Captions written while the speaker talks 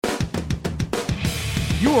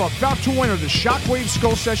You are about to enter the Shockwave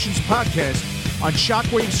Skull Sessions podcast on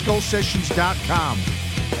shockwaveskullsessions.com.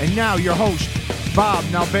 And now your host, Bob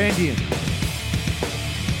Nalbandian.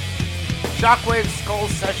 Shockwave Skull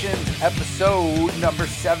Sessions episode number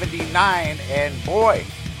 79. And boy,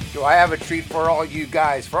 do I have a treat for all you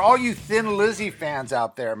guys. For all you Thin Lizzy fans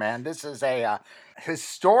out there, man. This is a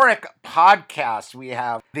historic podcast. We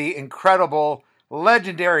have the incredible,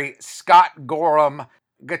 legendary Scott Gorham,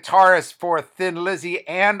 guitarist for Thin Lizzy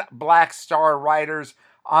and Black Star Riders,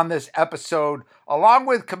 on this episode, along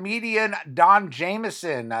with comedian Don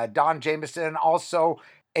Jamieson. Don Jamieson, also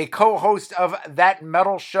a co-host of That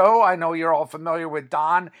Metal Show. I know you're all familiar with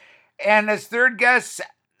Don. And as third guest,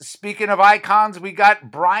 speaking of icons, we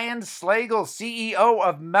got Brian Slagle, CEO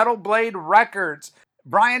of Metal Blade Records.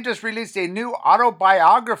 Brian just released a new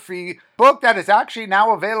autobiography book that is actually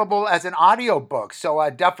now available as an audiobook, so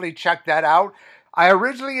definitely check that out. I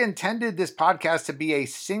originally intended this podcast to be a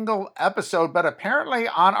single episode, but apparently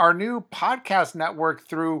on our new podcast network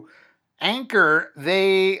through Anchor,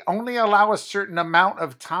 they only allow a certain amount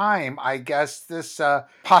of time. I guess this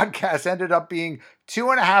podcast ended up being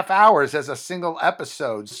 2.5 hours as a single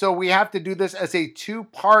episode. So we have to do this as a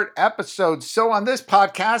 2-part episode. So on this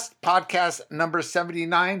podcast number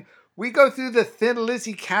 79, we go through the Thin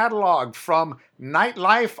Lizzy catalog from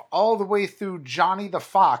Nightlife all the way through Johnny the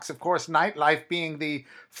Fox. Of course, Nightlife being the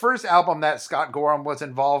first album that Scott Gorham was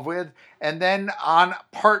involved with. And then on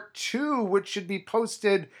part 2, which should be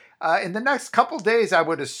posted in the next couple days, I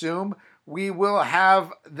would assume, we will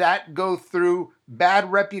have that go through Bad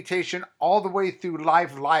Reputation all the way through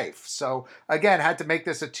Live Life. So again, had to make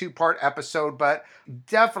this a 2-part episode, but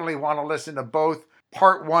definitely want to listen to both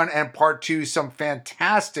Part 1 and Part 2, some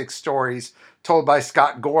fantastic stories told by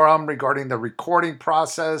Scott Gorham regarding the recording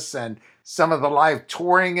process and some of the live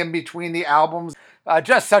touring in between the albums.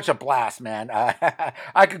 Just such a blast, man.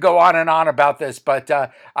 I could go on and on about this, but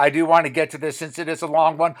I do want to get to this since it is a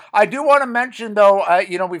long one. I do want to mention, though,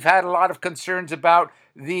 we've had a lot of concerns about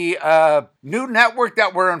the new network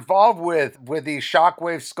that we're involved with the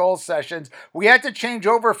Shockwave Skull Sessions. We had to change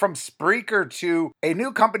over from Spreaker to a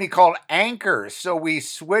new company called Anchor. So we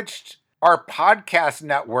switched our podcast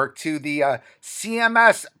network to the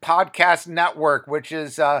CMS Podcast Network, which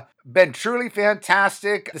has been truly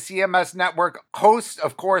fantastic. The CMS Network hosts,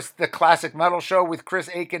 of course, the Classic Metal Show with Chris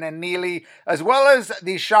Aiken and Neely, as well as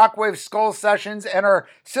the Shockwave Skull Sessions and our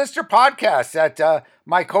sister podcast that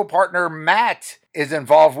my co-partner Matt is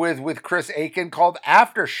involved with Chris Aiken, called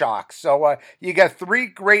Aftershock. So you got 3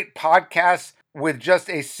 great podcasts with just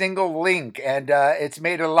a single link, and it's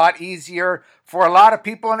made it a lot easier for a lot of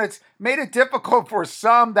people, and it's made it difficult for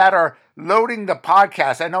some that are loading the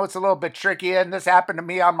podcast. I know it's a little bit tricky, and this happened to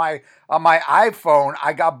me on my iPhone.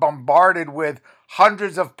 I got bombarded with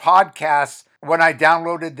hundreds of podcasts when I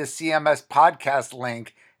downloaded the CMS podcast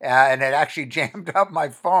link, and it actually jammed up my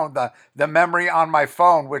phone, the memory on my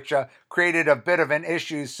phone, which created a bit of an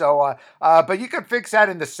issue. So, but you could fix that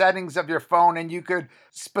in the settings of your phone, and you could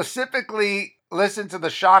specifically listen to the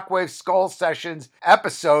Shockwave Skull Sessions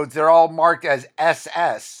episodes. They're all marked as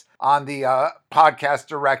SS on the podcast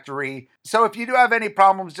directory. So if you do have any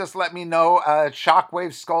problems, just let me know.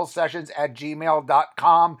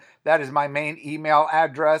 shockwaveskullsessions@gmail.com. That is my main email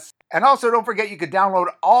address. And also don't forget, you could download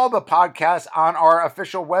all the podcasts on our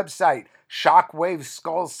official website,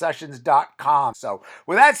 shockwaveskullsessions.com. So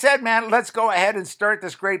with that said, man, let's go ahead and start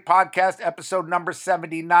this great podcast, episode number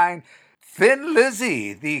 79. Thin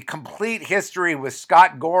Lizzy, the complete history with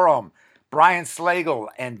Scott Gorham, Brian Slagle,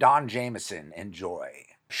 and Don Jamieson. Enjoy.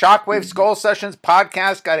 Shockwave Skull Sessions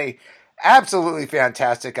podcast got a absolutely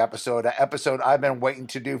fantastic episode, an episode I've been waiting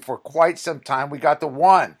to do for quite some time. We got the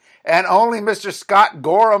one and only Mr. Scott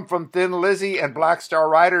Gorham from Thin Lizzy and Black Star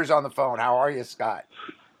Riders on the phone. How are you, Scott?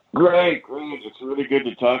 Great. It's really good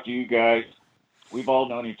to talk to you guys. We've all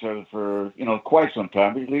known each other for, quite some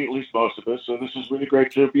time, at least most of us. So this is really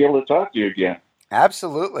great to be able to talk to you again.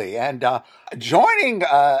 Absolutely. And joining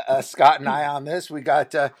Scott and I on this, we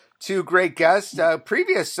got 2 great guests,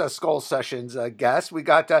 previous Skull Sessions guests. We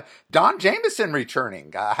got Don Jamieson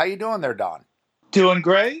returning. How you doing there, Don? Doing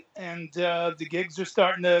great. And the gigs are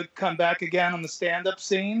starting to come back again on the stand-up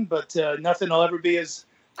scene, but nothing will ever be as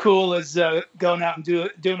cool as going out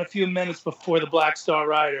and doing a few minutes before the Black Star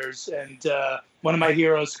Riders and one of my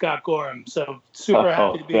heroes, Scott Gorham. So super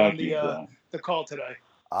happy to be on the call today.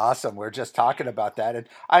 Awesome. We're just talking about that. And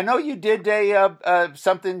I know you did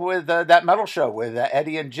something with That Metal Show with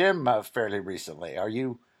Eddie and Jim fairly recently. Are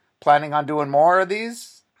you planning on doing more of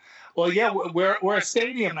these? Well, yeah, we're a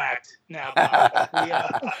stadium act now, Bob.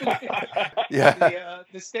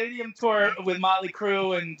 The stadium tour with Motley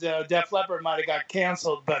Crue and Def Leppard might have got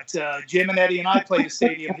canceled, but Jim and Eddie and I played a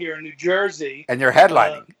stadium here in New Jersey. And you're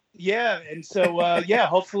headlining. Yeah, and so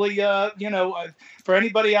hopefully, for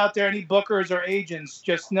anybody out there, any bookers or agents,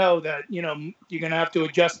 just know that you're gonna have to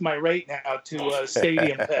adjust my rate now to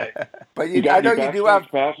stadium pay. But I know you do have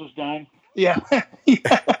passes, Don. Yeah,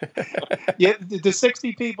 yeah. The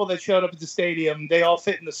 60 people that showed up at the stadium, they all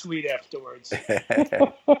fit in the suite afterwards.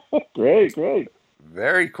 Great.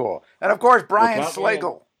 Very cool. And of course, Brian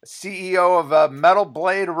Slagle, CEO of Metal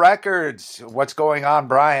Blade Records. What's going on,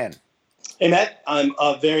 Brian? Hey, Matt, I'm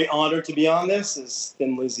very honored to be on this.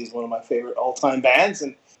 Thin Lizzy is one of my favorite all-time bands,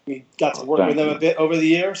 and we got to work with them a bit over the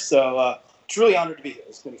years, so truly honored to be here.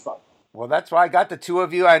 It's going to be fun. Well, that's why I got the two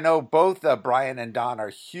of you. I know both Brian and Don are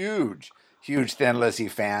huge Thin Lizzy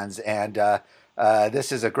fans, and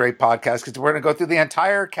this is a great podcast because we're going to go through the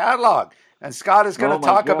entire catalog, and Scott is going to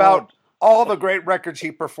talk about all the great records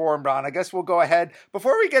he performed on. I guess we'll go ahead.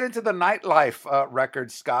 Before we get into the nightlife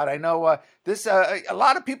records, Scott, I know this a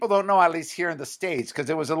lot of people don't know, at least here in the States, because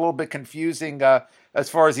it was a little bit confusing as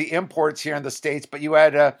far as the imports here in the States, but you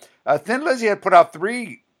had Thin Lizzy had put out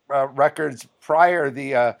 3 records prior,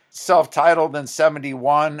 the self-titled in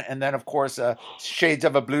 71, and then, of course, Shades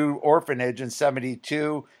of a Blue Orphanage in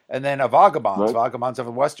 72, and then Vagabonds of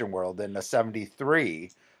the Western World in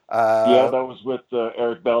 73. That was with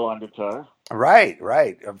Eric Bell on guitar. Right.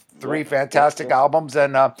 3 fantastic albums,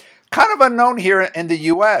 and kind of unknown here in the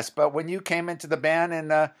U.S., but when you came into the band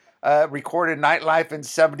and recorded Nightlife in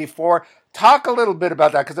 74, talk a little bit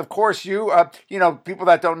about that, because of course you people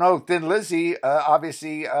that don't know Thin Lizzy,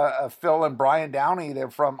 obviously Phil and Brian Downey, they're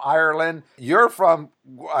from Ireland. You're from,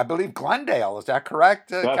 I believe, Glendale. Is that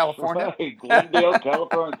correct? That's California? Right. Glendale,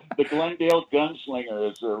 California. The Glendale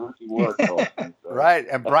Gunslinger is Ricky Ward called. Right,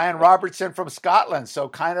 and Brian Robertson from Scotland. So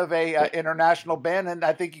kind of a international band, and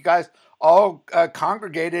I think you guys all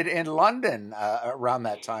congregated in London around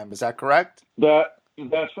that time. Is that correct?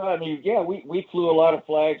 That's right. I mean, we flew a lot of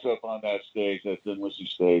flags up on that stage, that Thin Lizzy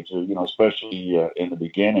stage, especially in the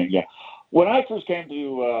beginning. Yeah. When I first came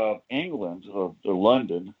to England, or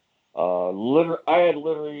London, I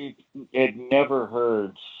had never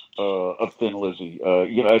heard of Thin Lizzy.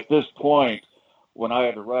 At this point, when I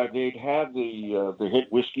had arrived, they'd had the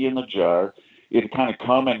hit Whiskey in the Jar. It had kind of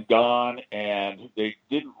come and gone, and they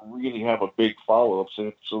didn't really have a big follow-up,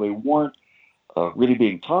 so they weren't really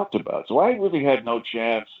being talked about. So I really had no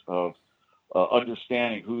chance of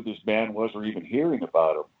understanding who this band was or even hearing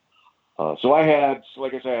about them. So I had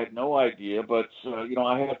no idea, but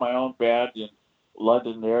I had my own band in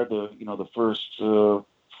London there. The first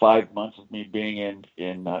 5 months of me being in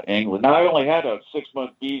England. Now I only had a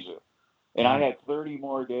 6-month visa, and I had 30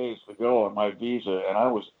 more days to go on my visa, and I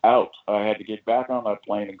was out. I had to get back on my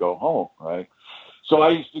plane and go home. Right. So I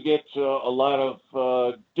used to get a lot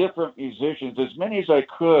of different musicians, as many as I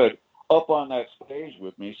could, up on that stage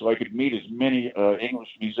with me, so I could meet as many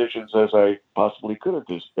English musicians as I possibly could at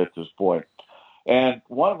this point. And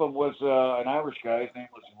one of them was an Irish guy. His name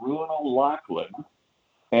was Ruan O'Loughlin,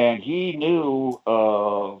 and he knew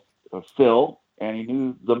Phil, and he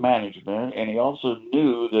knew the management, and he also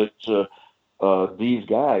knew that these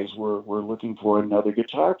guys were looking for another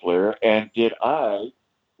guitar player, and did I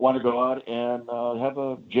want to go out and have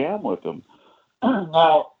a jam with them.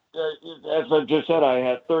 Now, as I just said, I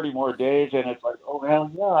had 30 more days, and it's like, oh, hell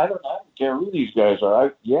yeah, I don't care who these guys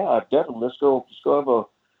are. Definitely, let's go have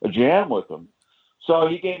a jam with them. So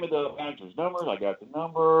he gave me the manager's number. I got the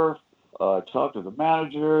number, talked to the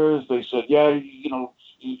managers. They said, you're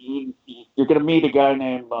going to meet a guy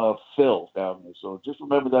named Phil down there. So just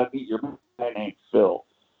remember that, meet your guy named Phil.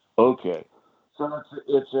 Okay. So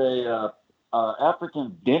it's a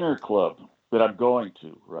African dinner club that I'm going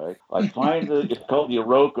to, right? I find it's called the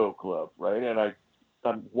Iroko Club, right? And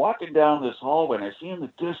I'm walking down this hallway, and I see in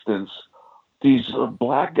the distance these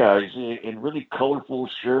black guys in really colorful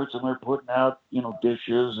shirts, and they're putting out,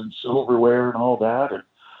 dishes and silverware and all that.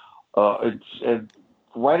 And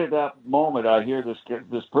right at that moment, I hear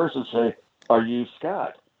this person say, "Are you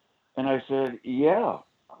Scott?" And I said, "Yeah."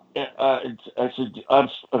 I said, I'm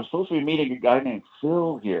supposed to be meeting a guy named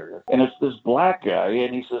Phil here. And it's this black guy.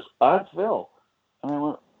 And he says, "I'm Phil." And I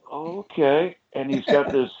went, oh, okay. And he's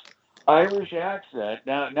got this Irish accent.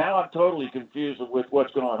 Now I'm totally confused with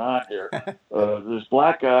what's going on here. This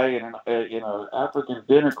black guy in an African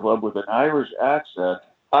dinner club with an Irish accent.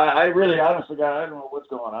 I really, honestly, I don't know what's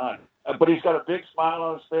going on. But he's got a big smile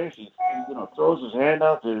on his face. He throws his hand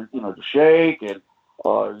out to shake, and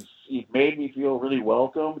he made me feel really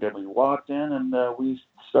welcomed, and we walked in, and we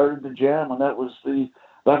started to jam, and that was the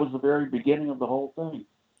very beginning of the whole thing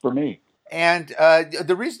for me. And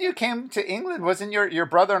the reason you came to England wasn't your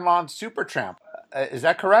brother-in-law on Supertramp. Is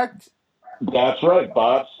that correct? That's right,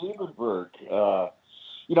 Bob Siebenberg.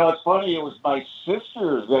 It's funny. It was my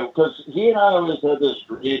sisters because he and I always had this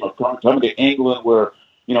dream of coming to England, where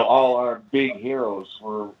all our big heroes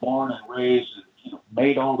were born and raised, and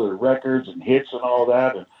made all their records and hits and all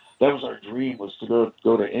that, and that was our dream, was to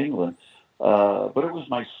go to England. But it was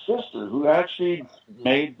my sister who actually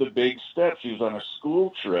made the big step. She was on a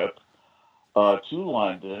school trip to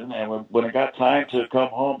London, and when it got time to come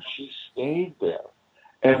home, she stayed there.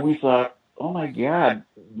 And we thought, oh my God,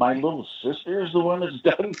 my little sister is the one that's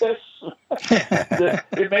done this.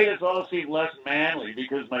 It made us all seem less manly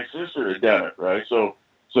because my sister had done it, right? So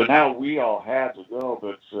now we all had to go,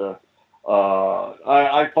 but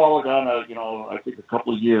I followed on. I think a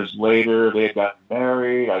couple of years later they had gotten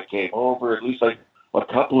married. I came over, at least like a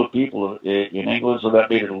couple of people in England, so that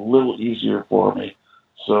made it a little easier for me.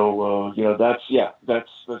 So that's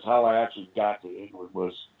how I actually got to England,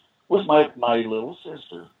 was my little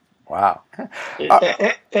sister. Wow.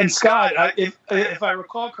 And Scott, if I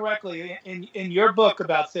recall correctly, in your book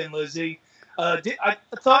about Thin Lizzy, I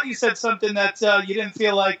thought you said something that you didn't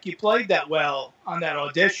feel like you played that well on that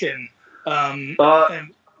audition, and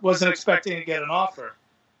wasn't expecting to get an offer.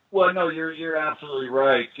 Well, no, you're absolutely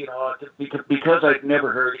right. Because I'd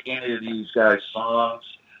never heard any of these guys' songs,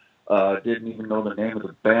 didn't even know the name of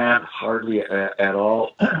the band hardly at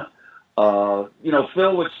all.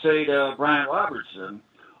 Phil would say to Brian Robertson,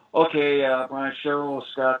 "Okay, Brian, show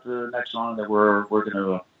Scott the next song that we're going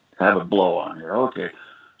to have a blow on here." Okay,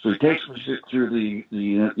 so he takes me through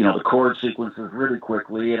the chord sequences really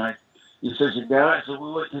quickly, and he says, "You got it." I said,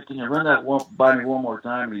 "Well, wait, can you run that by me one more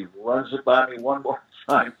time?" And he runs it by me one more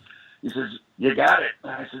time. He says, "You got it."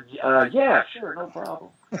 And I said, "Yeah, sure, no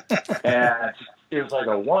problem." And it was like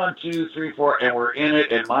a 1, 2, 3, 4, and we're in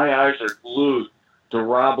it, and my eyes are glued to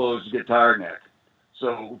Robbo's guitar neck.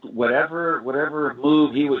 So whatever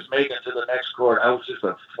move he was making to the next chord, I was just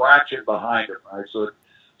a fraction behind him, right? So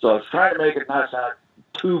I was trying to make it not sound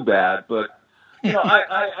too bad, but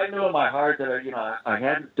I knew in my heart that I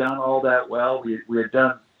hadn't done all that well. We had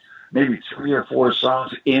done maybe 3 or 4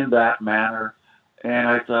 songs in that manner, and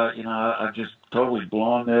I thought, I've just totally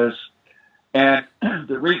blown this. And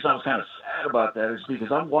the reason I was kind of sad about that is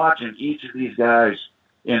because I'm watching each of these guys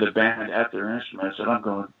in the band at their instruments, and I'm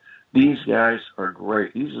going, these guys are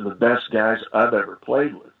great. These are the best guys I've ever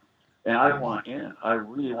played with. And I want in. I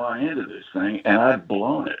really want into this thing, and I've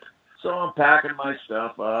blown it. So I'm packing my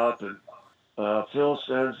stuff up, and Phil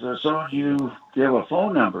says, "So you have a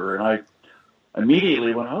phone number?" And I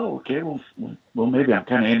immediately went, "Oh, okay, well, maybe I'm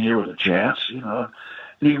kind of in here with a chance, And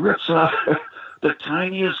he rips off the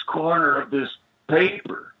tiniest corner of this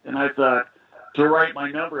paper, and I thought, to write my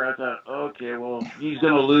number, I thought, okay, well, he's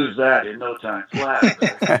going to lose that in no time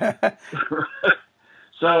flat.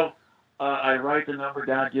 So I write the number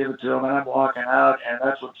down, give it to him, and I'm walking out, and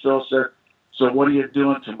that's what Phil said. "So what are you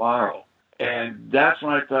doing tomorrow?" And that's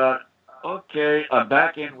when I thought, okay, I'm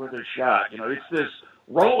back in with a shot. It's this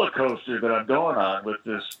roller coaster that I'm going on with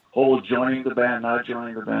this whole joining the band, not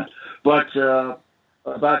joining the band. But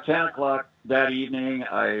about 10 o'clock that evening,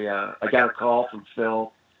 I got a call from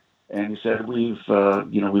Phil, and he said, we've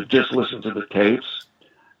just listened to the tapes.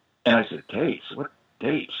 And I said, tapes? What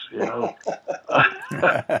tapes?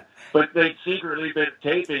 But they'd secretly been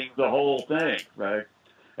taping the whole thing, right?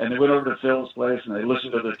 And they went over to Phil's place, and they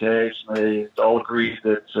listened to the tapes, and they all agreed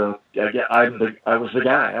that I was the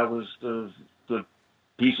guy. I was the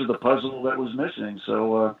piece of the puzzle that was missing.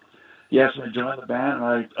 So, yes, I joined the band,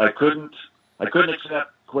 and I couldn't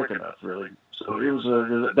accept quick enough, really. So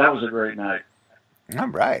that was a great night. All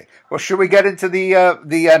right. Well, should we get into the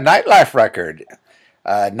Nightlife record?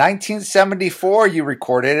 1974, you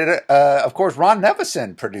recorded it. Of course, Ron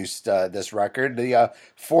Nevison produced this record, the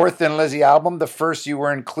fourth Thin Lizzy album, the first you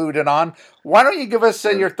were included on. Why don't you give us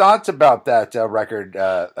your thoughts about that record,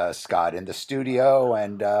 Scott, in the studio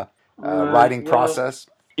and writing process?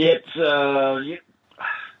 That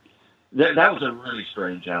was a really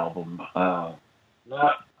strange album.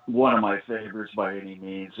 Not one of my favorites by any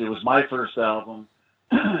means. It was my first album.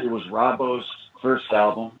 It was Robbo's first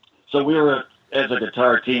album. So we were, as a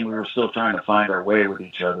guitar team, we were still trying to find our way with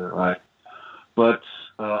each other, right? But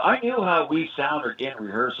I knew how we sounded in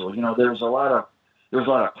rehearsal. There was a lot of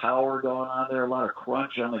power going on there, a lot of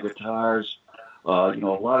crunch on the guitars, a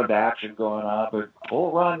lot of action going on. But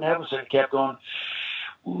old Ron Nevison kept going,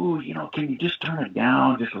 "Ooh, can you just turn it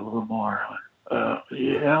down just a little more?"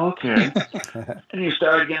 Yeah, okay. And he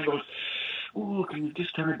started again and goes, ooh, can you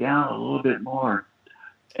just turn it down a little bit more?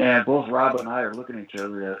 And both Rob and I are looking at each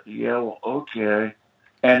other. Yeah, well, okay.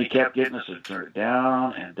 And he kept getting us to turn it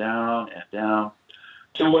down and down and down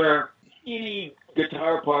to where any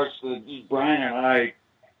guitar parts that Brian and I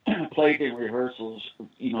played in rehearsals,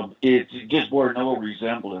 it just bore no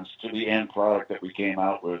resemblance to the end product that we came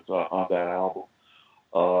out with on that album.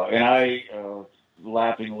 And I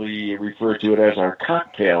laughingly refer to it as our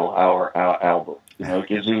cocktail hour album,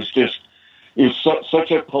 because it was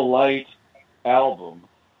such a polite album,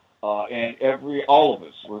 and all of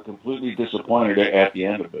us were completely disappointed at the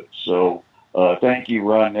end of it. So thank you,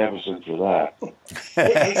 Ron Nevison, for that.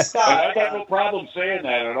 Hey, Scott. And I got no problem saying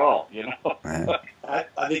that at all,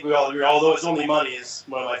 I think we all agree, although It's Only Money is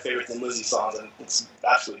one of my favorite Thin Lizzy songs, and it's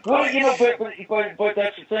absolutely great. Well, but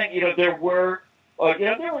that's the thing, there were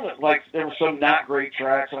some not great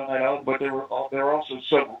tracks on that album, but there were also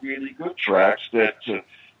some really good tracks that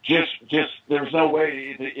just there was no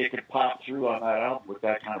way it could pop through on that album with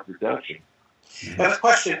that kind of production. I have a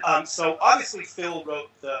question. So obviously Phil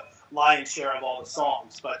wrote the lion's share of all the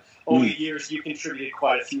songs, but over the years you contributed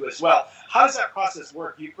quite a few as well. How does that process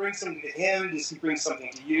work? Do you bring something to him? Does he bring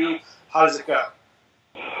something to you? How does it go?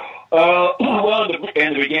 Well,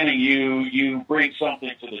 in the beginning, you bring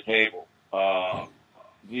something to the table.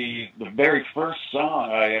 The very first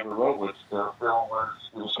song I ever wrote with Phil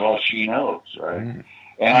was called "She Knows," right? Mm-hmm.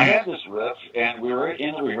 And I had this riff, and we were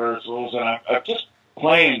in the rehearsals, and I'm just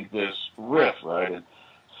playing this riff, right? And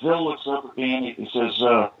Phil looks up at me and he says,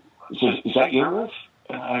 "Is that your riff?"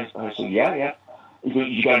 And I said, "Yeah." He goes,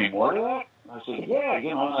 "You got any more to that?" I said, "Yeah,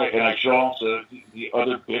 and I show him the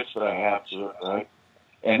other bits that I have to it, right?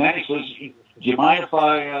 And then he says, "Do you mind if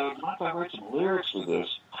I write some lyrics for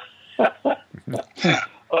this?"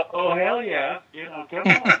 Oh hell yeah! Come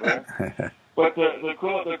on, man. But the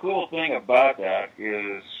cool thing about that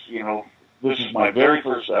is, this is my very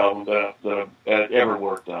first album that I've ever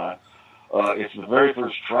worked on. It's the very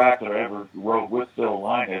first track that I ever wrote with Phil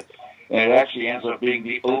Lynott, and it actually ends up being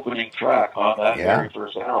the opening track on that very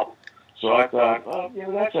first album. So I thought,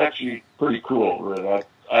 that's actually pretty cool. Really,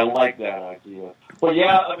 I like that idea. But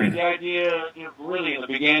yeah, the idea, really in the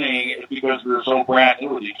beginning, because we were so brand new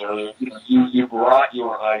with each other, you brought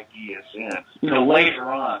your ideas in. Later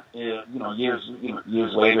on, years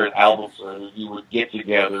later, in albums later, you would get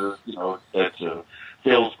together, at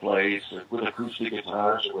Phil's place with acoustic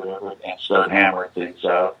guitars or whatever, and start hammering things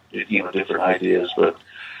out, different ideas. But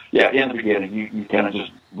yeah, in the beginning, you kind of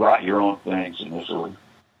just brought your own things initially.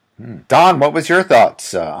 Don, what was your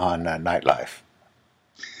thoughts on Nightlife?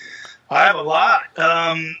 I have a lot.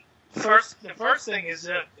 The first thing is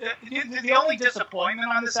the only disappointment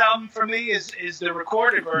on this album for me is the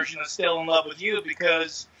recorded version of "Still in Love with You,"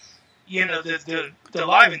 because the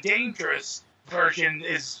Live and Dangerous version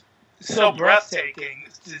is so breathtaking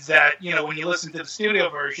that when you listen to the studio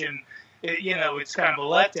version, it's kind of a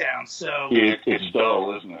letdown. So it's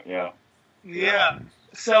dull, isn't it? Yeah. Yeah.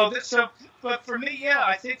 But for me,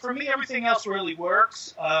 I think for me everything else really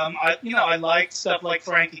works. I like stuff like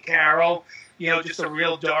Frankie Carroll, just a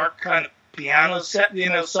real dark kind of piano set,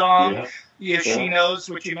 song. Yeah. She Knows,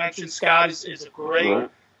 which you mentioned, Scott, is a great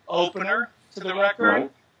opener to the record.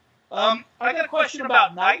 I got a question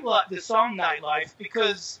about Nightlife, the song Nightlife,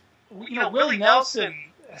 because Willie Nelson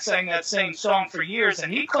sang that same song for years,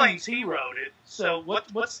 and he claims he wrote it. So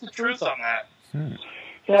what's the truth on that?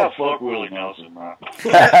 Yeah, fuck Willie Nelson, man.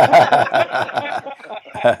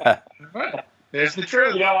 There's the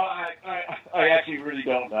truth. I actually really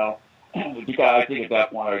don't know. Because I think at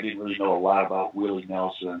that point I didn't really know a lot about Willie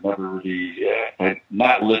Nelson. Never really had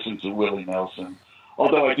not listened to Willie Nelson.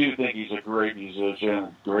 Although I do think he's a great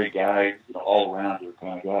musician, great guy, all around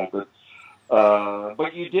kind of guy.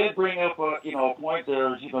 But you did bring up a point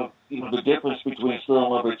there. The difference between Still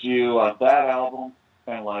in Love with You on that album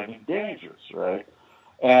and Live and Dangerous, right?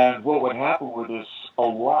 And what would happen with this a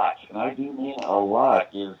lot, and I do mean a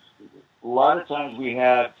lot, is a lot of times we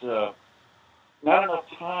had not enough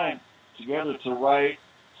time together to write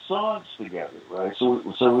songs together, right? So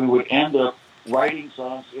we would end up writing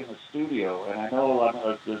songs in the studio, and I know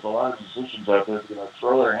there's a lot of musicians out there that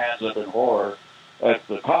throw their hands up in horror at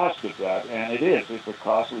the cost of that, and it's a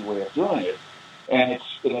costly way of doing it, and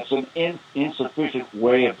it's an insufficient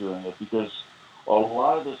way of doing it, because a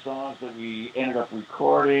lot of the songs that we ended up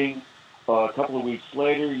recording a couple of weeks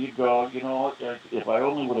later, you'd go, if I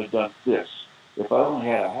only would have done this, if I only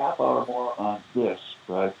had a half hour more on this,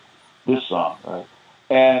 right, this song, right,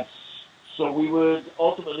 and so we would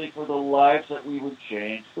ultimately, for the live set, we would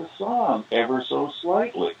change the song ever so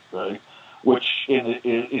slightly, right, which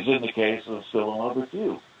is in the case of Still in Love with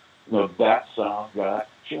You. That sound got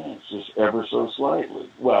changed just ever so slightly.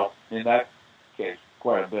 Well, in that case,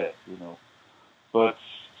 quite a bit. But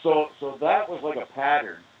so that was like a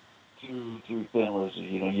pattern to Thin Lizzy.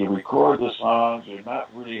 You record the songs, you're not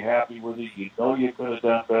really happy with it, you could have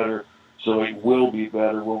done better, so it will be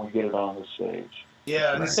better when we get it on the stage.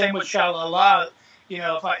 Yeah, and the same with Sha-La-La.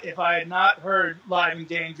 If I had not heard Live and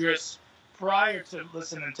Dangerous prior to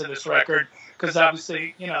listening to this record, because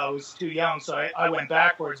obviously, I was too young, so I went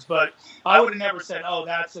backwards, but I would have never said, oh,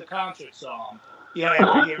 that's a concert song,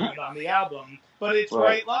 after hearing it on the album. But it's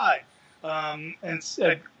great live. And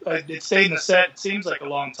it stayed in the set, it seems like a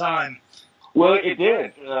long time. Well, it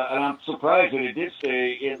did, and I'm surprised that it did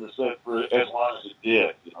stay in the set for as long as it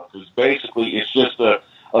did, because basically it's just a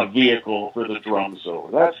vehicle for the drum solo.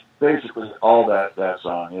 That's basically all that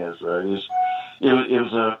song is, right? It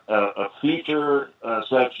was a feature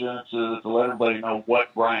section to let everybody know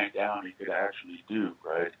what Brian Downey could actually do,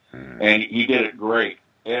 right? And he did it great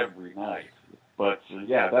every night. But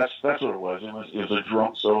yeah, that's what it was. It was a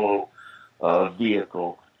drum solo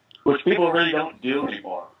vehicle, which people really don't do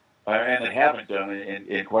anymore. And they haven't done it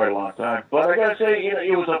in quite a long time. But I gotta say,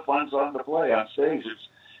 it was a fun song to play on stage.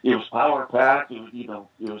 It was power packed. It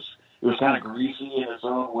was kind of greasy in its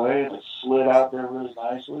own way, and it slid out there really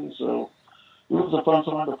nicely. So it was a fun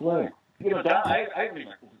song to play. Don, I haven't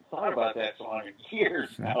even thought about that song in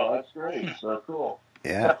years now. That's great. So cool.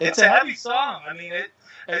 Yeah, it's a heavy song. I mean,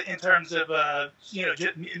 in terms of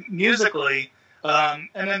musically. And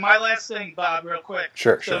then my last thing, Bob, real quick.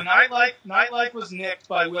 Sure. So Nightlife was nicked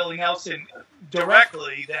by Willie Nelson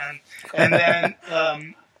directly then, and then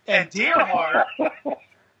and Dear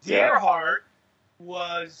Heart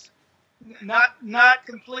was not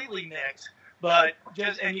completely nicked, but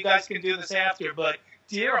and you guys can do this after, but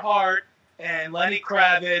Dear Heart and Lenny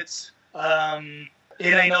Kravitz,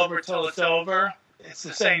 It Ain't Over Till It's Over. It's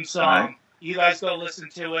the same song. Right. You guys go listen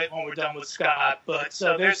to it when we're done with Scott. But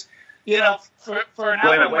so there's. For an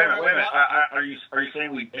album. Wait a minute. Are you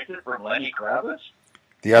saying we picked it from Lenny Kravitz?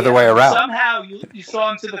 The other way around. Somehow you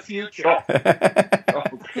saw into the future.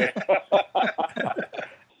 Okay.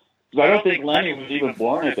 I don't think Lenny was even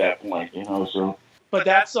born at that point, so. But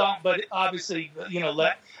that song, but obviously,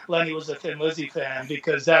 Lenny was a Thin Lizzy fan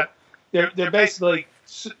because that they're basically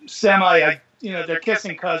semi, they're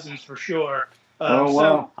kissing cousins for sure. Wow.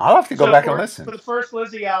 So, I'll have to go back and listen. For the first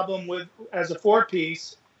Lizzy album as a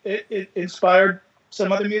 4-piece, it inspired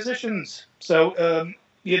some other musicians. So, there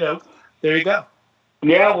you go.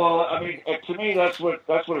 Yeah, well, I mean, to me, that's what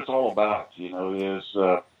it's all about. Is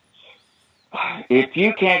if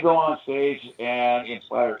you can't go on stage and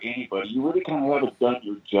inspire anybody, you really kind of haven't done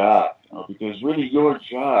your job. Because really, your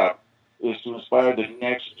job is to inspire the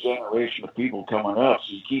next generation of people coming up.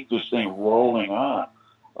 So you keep this thing rolling on.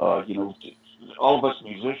 All of us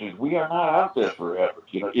musicians, we are not out there forever.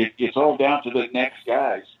 It's all down to the next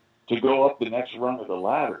guys to go up the next rung of the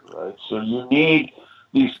ladder, right? So you need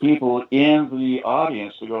these people in the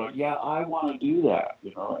audience to go, yeah, I want to do that,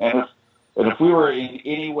 And if we were in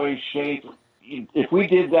any way, shape, if we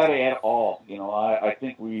did that at all, I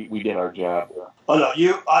think we did our job there. Oh no,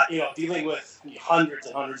 dealing with hundreds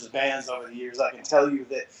and hundreds of bands over the years, I can tell you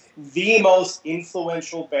that the most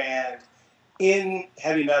influential band in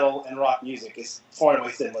heavy metal and rock music is far and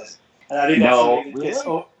away Thin Lizzy. And I think that's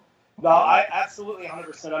no, I absolutely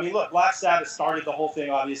 100%. I mean, look, Black Sabbath started the whole thing,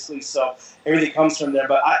 obviously, so everything comes from there.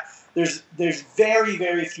 But there's very,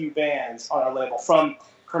 very few bands on our label, from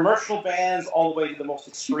commercial bands all the way to the most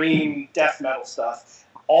extreme death metal stuff.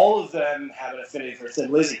 All of them have an affinity for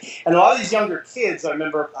Thin Lizzy. And a lot of these younger kids, I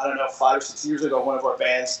remember, 5 or 6 years ago, one of our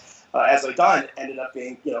bands, As I Done, ended up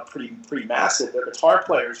being, pretty massive. Their guitar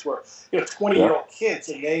players were, 20-year-old kids,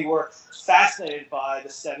 and they were fascinated by the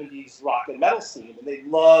 70s rock and metal scene. And they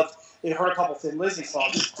heard a couple Thin Lizzy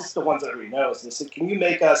songs, just the ones that everybody knows. And they said, can you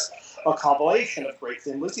make us a compilation of great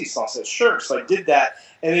Thin Lizzy songs? I said, sure. So I did that,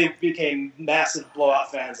 and they became massive blowout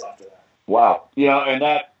fans after that. Wow. And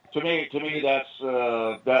that, to me, that's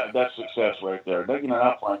success right there.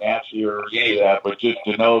 Not financially or any of that, but just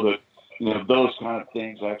to know that, those kind of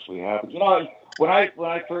things actually happen. When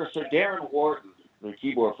I first heard Darren Wharton, the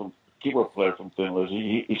keyboard player from Thin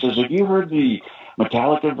Lizzy, he says, have you heard the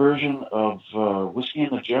Metallica version of Whiskey in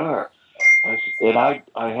the Jar? And I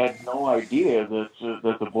had no idea that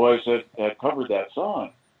the boys had covered that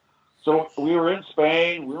song. So we were in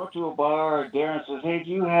Spain, we went to a bar, and Darren says, hey,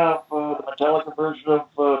 do you have the Metallica version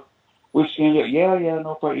of Whiskey in the Jar? Yeah,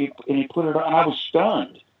 no problem. And he put it on, and I was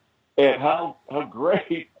stunned at how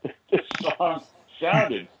great this song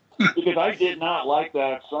sounded, because I did not like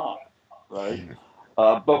that song, right?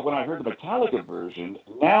 But when I heard the Metallica version,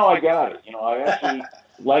 now I got it. I actually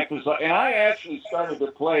like this, and I actually started to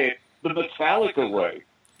play it the Metallica way.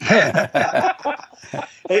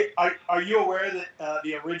 Hey, are you aware that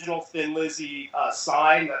the original Thin Lizzy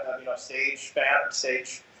sign, stage banner,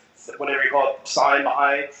 stage, whatever you call it, sign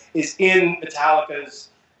behind, is in Metallica's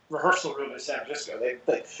rehearsal room in San Francisco? They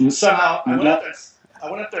somehow I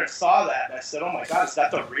went up there and saw that, and I said, "Oh my God, is that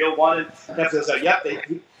the real one?" And it was like, "Yep."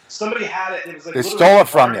 Somebody had it. It was like They stole it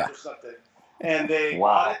from you or something, and they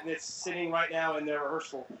bought it, and it's sitting right now in their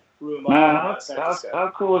rehearsal room up Man, in San Francisco. how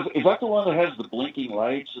cool is that? The one that has the blinking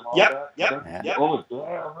lights and all that? Yep. Oh,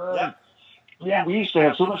 yeah. Yeah, we used to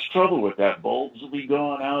have so much trouble with that. Bulbs would be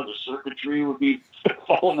going out, the circuitry would be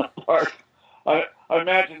falling apart. I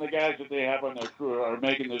imagine the guys that they have on their crew are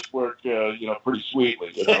making this work, pretty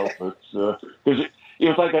sweetly, but because it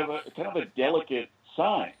was like kind of a delicate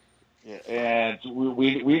sign. Yeah, and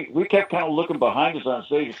we kept kind of looking behind us on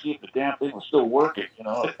stage to see if the damn thing was still working.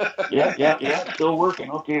 Yeah, still working.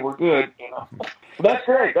 Okay, we're good. But that's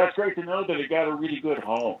great. That's great to know that it got a really good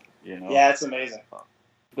home. Yeah, it's amazing.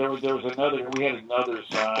 We had another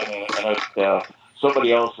sign, and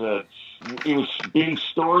somebody else said it was being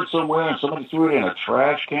stored somewhere, and somebody threw it in a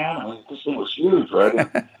trash can. I mean, this thing was huge, right?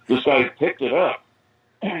 And this guy picked it up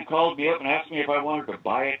and called me up and asked me if I wanted to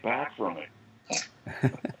buy it back from him.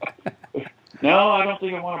 No, I don't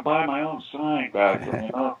think I want to buy my own sign back from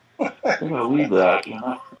him. I'm going to leave that,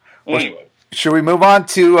 Anyway. Should we move on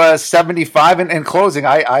to 75 in closing?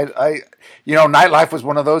 I Nightlife was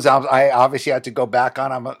one of those albums I obviously had to go back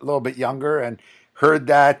on. I'm a little bit younger and heard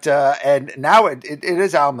that, and now it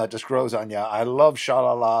is an album that just grows on you. I love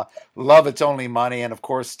Sha-La-La, love It's Only Money, and of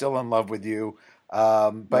course Still in Love with You.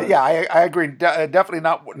 But yeah, I agree. Definitely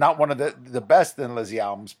not one of the best Thin Lizzy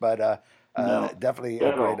albums, but definitely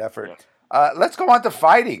a great effort. Yeah. Let's go on to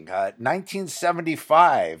Fighting,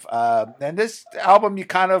 1975. And this album, you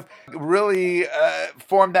kind of really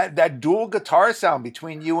formed that dual guitar sound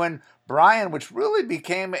between you and Brian, which really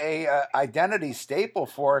became a identity staple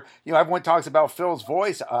for, everyone talks about Phil's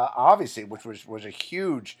voice, obviously, which was a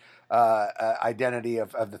huge identity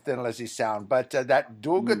of the Thin Lizzy sound. But that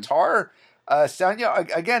dual guitar sound,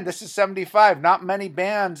 again, this is 75. Not many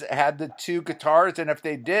bands had the two guitars, and if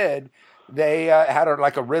they did, they had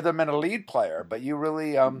a rhythm and a lead player, but you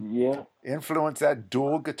really influenced that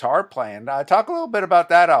dual guitar playing. Talk a little bit about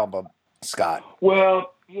that album, Scott.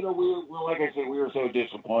 Well, like I said, we were so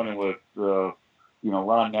disappointed with, Ron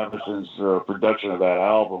Neverson's production of that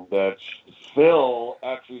album that Phil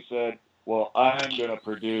actually said, well, I'm going to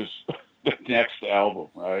produce the next album,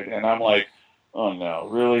 right? And I'm like, oh no,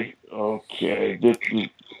 really? Okay. There's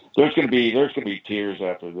going to be tears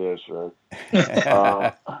after this, right?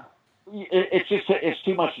 It's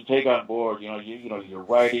too much to take on board. You're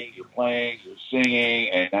writing, you're playing, you're singing,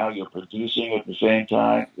 and now you're producing at the same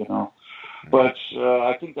time. But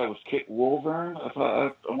I think that was Kit Wolvern, if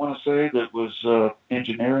I want to say, that was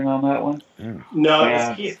engineering on that one. No,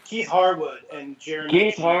 it was Keith Harwood and Jeremy.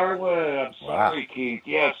 Keith Harwood. I'm sorry, Keith.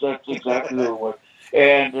 Yes, that's exactly what it was.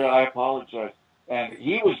 And I apologize. And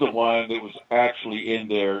he was the one that was actually in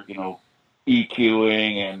there,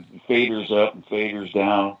 EQing and faders up and faders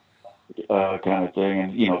down. Kind of thing,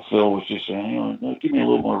 and Phil was just saying, give me a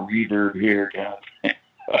little more reverb here, kind of thing.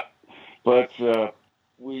 But and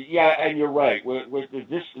you're right.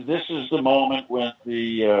 This is the moment when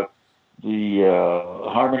the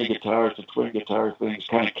harmony guitars, the twin guitar things,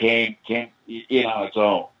 kind of came in on its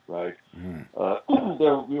own, right?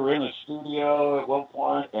 We were in the studio at one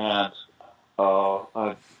point, and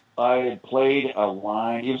I had played a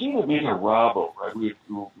line. It was either me or Robbo, right? We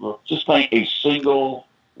were just playing a single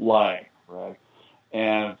line, right?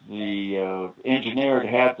 And the engineer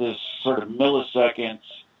had this sort of milliseconds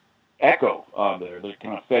echo on there that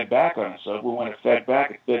kind of fed back on itself. When it fed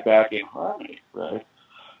back in harmony, right?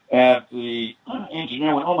 And the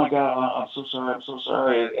engineer went, "Oh my God, I'm so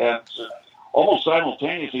sorry," and almost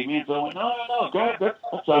simultaneously, me and Phil went, "No, God, that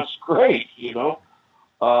sounds great,"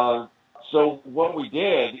 So what we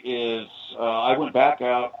did is I went back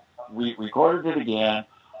out, recorded it again.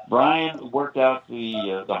 Brian worked out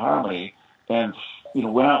the harmony, and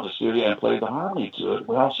went out in the studio and played the harmony to it.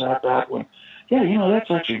 We all sat back and went, "Yeah,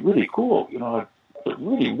 that's actually really cool. It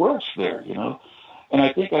really works there. And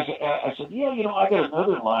I think I said, "Yeah, I got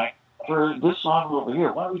another line for this song over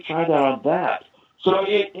here. Why don't we try that on that?" So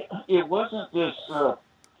it wasn't this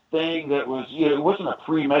thing that was, it wasn't a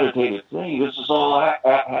premeditated thing. This is all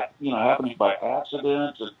happening by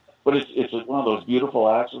accident, but it's one of those beautiful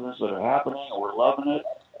accidents that are happening, and we're loving it.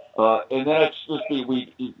 And then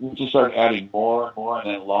we just started adding more and more, and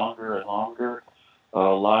then longer and longer.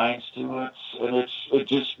 lines to it, and it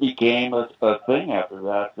just became a thing after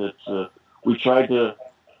that. That we tried to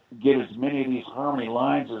get as many of these harmony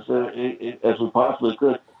lines as we possibly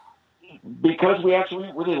could, because we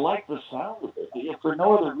actually really liked the sound of it. For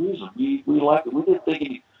no other reason, we liked it. We didn't think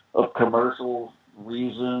any of commercial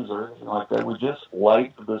reasons or anything like that. We just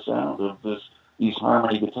liked the sound of these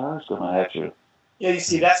harmony guitars coming at you. Yeah, you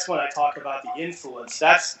see, that's when I talk about the influence.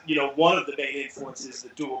 That's, one of the main influences, the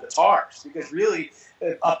dual guitars. Because really,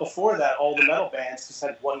 up before that, all the metal bands just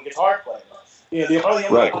had one guitar player. The only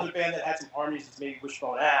other band that had some harmonies is maybe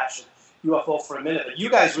Wishbone Ash and UFO for a minute. But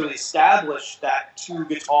you guys really established that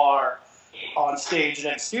two-guitar on stage and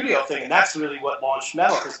then studio thing, and that's really what launched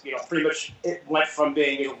metal. Because, pretty much it went from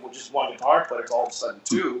being just one guitar player to all of a sudden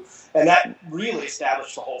two. And that really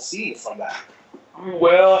established the whole scene from that.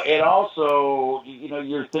 Well, and also,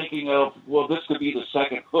 you're thinking of, this could be the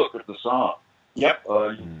second hook of the song. Yep.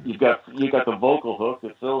 You got the vocal hook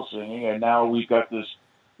that Phil's singing, and now we've got this,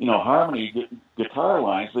 harmony guitar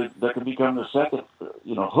lines that can become the second,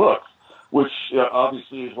 hook, which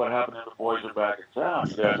obviously is what happened in The Boys Are Back in Town.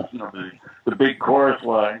 You got, the big chorus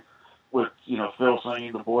line with, Phil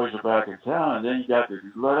singing The Boys Are Back in Town, and then you got the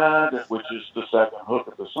la-da, which is the second hook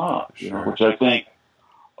of the song, which I think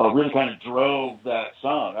really kind of drove that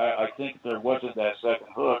song. I think if there wasn't that second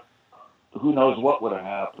hook, who knows what would have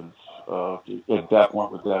happened at that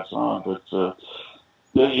point with that song. But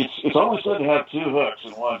it's always good to have two hooks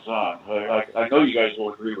in one song. I know you guys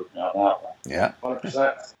will agree with me on that one. Yeah.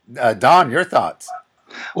 100%. Don, your thoughts?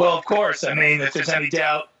 Well, of course. I mean, if there's any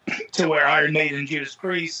doubt to where Iron Maiden and Judas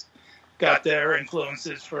Priest got their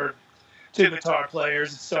influences for two guitar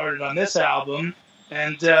players, it started on this album.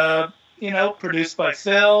 And, produced by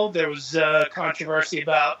Phil. There was controversy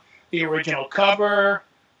about the original cover,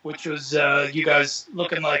 which was you guys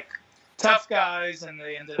looking like tough guys, and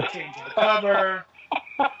they ended up changing the cover.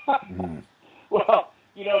 Well,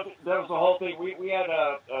 that was the whole thing. We had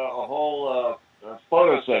a whole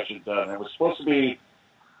photo session done. It was supposed to be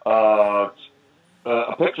a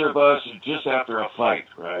picture of us just after a fight,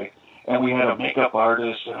 right? And we had a makeup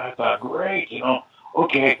artist, and I thought, great,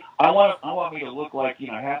 okay, I want me to look like,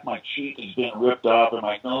 half my cheek has been ripped off and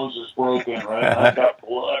my nose is broken, right? And I've got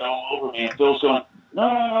blood all over me. And Phil's going,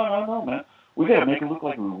 no, man. We got to make it look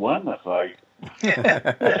like we won the fight. I'm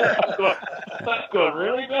going,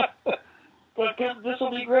 really, man? But this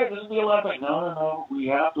will be great. This will be a lot of fun. No. We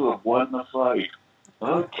have to have won the fight.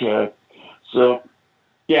 Okay. So,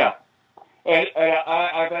 yeah. And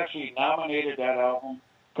I've actually nominated that album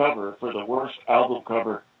cover for the worst album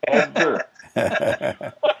cover ever.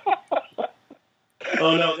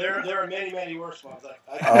 Oh no, there are many, many worse ones.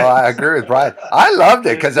 I agree with Brian. I loved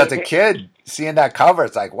it because as a kid, seeing that cover,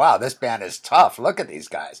 it's like, wow, this band is tough. Look at these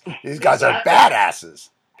guys. These guys are badasses.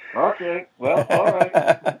 Okay, well, all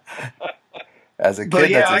right. As a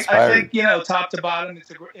kid, that's inspiring. I think top to bottom,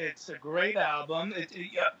 it's a great album. It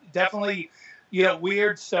definitely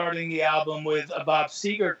weird starting the album with a Bob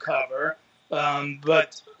Seger cover.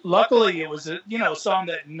 But luckily, it was a song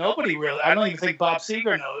that nobody really. I don't even think Bob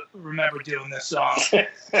Seger remember doing this song.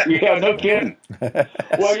 Yeah, no kidding.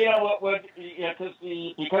 Well,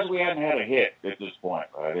 because we hadn't had a hit at this point,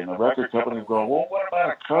 right? And the record company was going, well, what about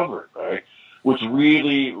a cover, right? Which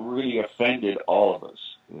really, really offended all of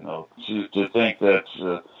us, to think that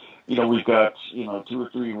we've got 2 or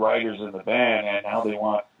 3 writers in the band, and now they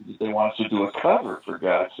want us to do a cover, for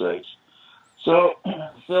God's sakes. So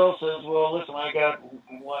Phil says, well, listen, I got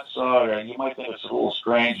one song, and you might think it's a little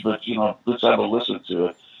strange, but, let's have a listen to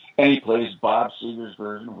it. And he plays Bob Seger's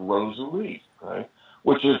version of Rosalie, right?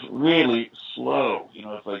 Which is really slow.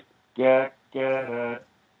 It's like, da, da,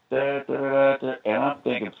 da, da, da, da. And I'm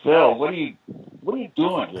thinking, Phil, what are you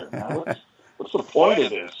doing here, man? What's the point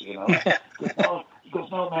of this, He goes,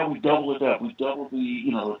 no, man, we double it up. We double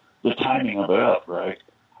the timing of it up, right?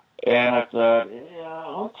 And I thought, yeah,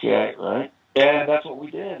 okay, right? And that's what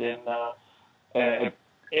we did, and I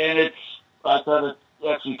thought it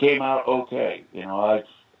actually came out okay. I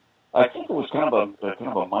think it was kind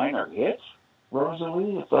of a minor hit,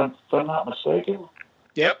 Rosalie, if I'm not mistaken.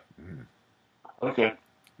 Yep. Okay.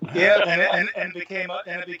 Yeah, and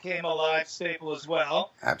it became a live staple as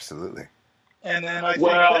well. Absolutely. And then I think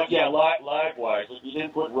live wise, if you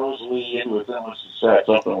didn't put Rosalie into it, then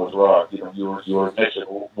something was wrong. You were missing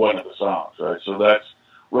one of the songs, right? So that's.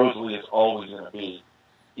 Rosalie is always going to be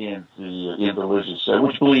in the Lizzy set,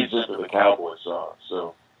 which bleeds into the Cowboy song.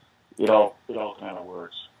 So it all kind of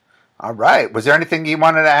works. All right. Was there anything you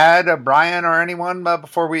wanted to add, Brian or anyone,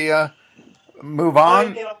 before we move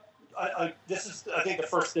on? this is, I think, the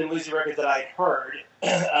first Thin Lizzy record that I'd heard.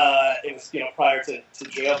 It was, prior to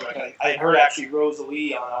Jailbreak. I had heard actually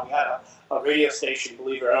Rosalie on. We had a radio station,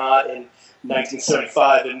 believe it or not, in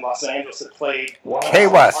 1975 in Los Angeles that played K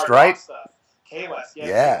West, hard right? rock stuff. K West, yeah.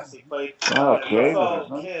 Yeah. K West. He played Okay.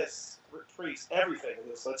 UFO, Kiss, Priest, everything.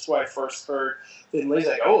 So that's why I first heard Thin Lizzy.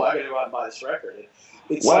 Like, I got to go out and buy this record.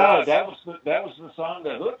 Wow, that was the song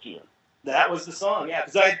that hooked you. That was the song, yeah,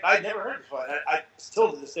 because I'd never heard it before. I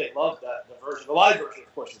still to this day love the version. The live version,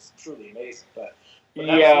 of course, is truly amazing. But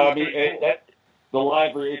Yeah, I mean, cool. The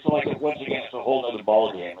live, it's like, once again, it's a whole other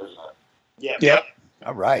ball game, isn't it? Yeah. Yep.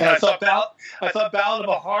 All right. And I thought Ballad of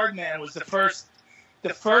a Hard Man was the first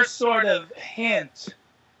sort of hint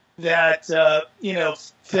that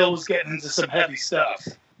Phil was getting into some heavy stuff.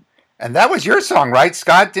 And that was your song, right,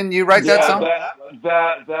 Scott? Didn't you write that song? That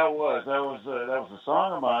was a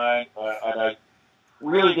song of mine, and I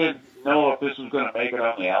really didn't know if this was going to make it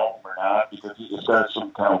on the album or not, because it's got some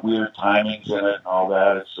kind of weird timings in it and all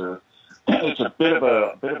that. It's a bit of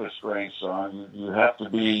a strange song. You have to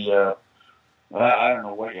be I don't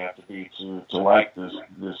know what you have to be to like this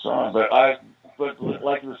song, but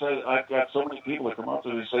like you said, I've got so many people that come up to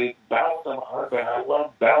me and say, "Ballad of a Hard Man." I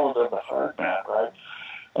love "Ballad of a Hard Man," right?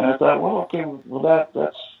 And I thought, well, okay, well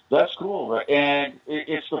that's cool, right? And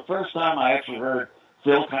it's the first time I actually heard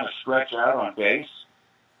Phil kind of stretch out on bass,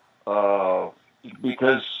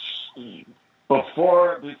 because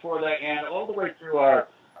before that, and all the way through our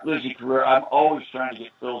Lizzy career, I'm always trying to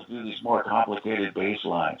get Phil to do these more complicated bass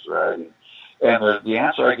lines, right? And the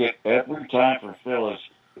answer I get every time from Phil is,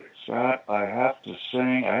 "Scott, I have to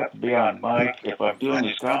sing, I have to be on mic. If I'm doing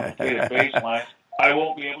these complicated bass lines, I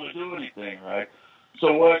won't be able to do anything," right?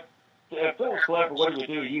 So if Phil was clever, what he would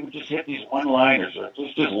do, he would just hit these one-liners, or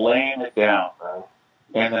just laying it down, right?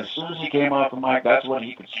 And then as soon as he came off the mic, that's when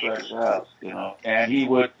he could stretch out, and he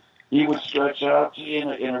would stretch out in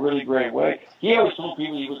a really great way. He always told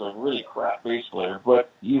people he was a really crap bass player, but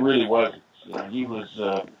he really wasn't. He was.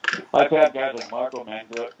 I've had guys like Marco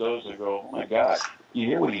Mendoza go, "Oh my God, you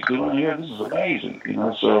hear what he's doing here? This is amazing,"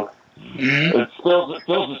 So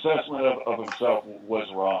Phil's assessment of himself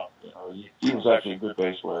was wrong. He was actually a good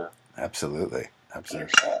bass player. Absolutely.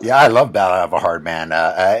 Yeah, I love Ballad of a Hard Man,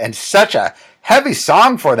 and such a heavy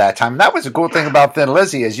song for that time. And that was a cool thing about Thin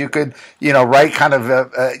Lizzy, is you could, write kind of,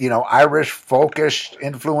 Irish folkish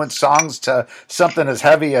influenced songs to something as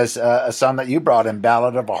heavy as a song that you brought in,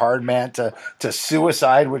 Ballad of a Hard Man, to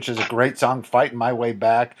Suicide, which is a great song, Fighting My Way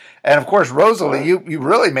Back. And of course, Rosalie, you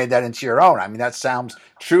really made that into your own. I mean, that sounds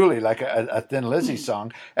truly like a Thin Lizzy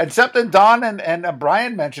song. And something Don and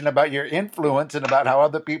Brian mentioned about your influence and about how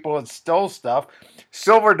other people had stole stuff.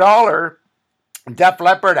 Silver Dollar, Def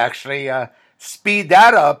Leppard actually speed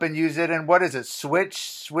that up and use it in, what is it, Switch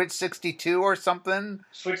 62 or something?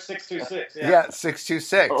 Switch 626, yeah. Yeah,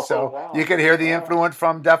 626. So wow. You could hear the influence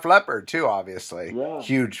from Def Leppard too, obviously. Yeah.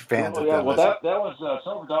 Huge fans of Thin Lizzy. Well, that was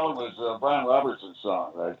Silver Dollar was Brian Robertson's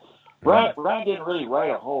song, right? Brian didn't really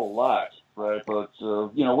write a whole lot, right? But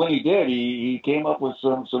when he did, he came up with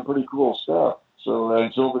some pretty cool stuff. So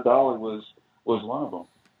and Silver Dollar was one of them.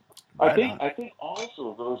 Right I think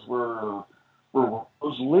also those were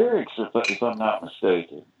those lyrics, if I'm not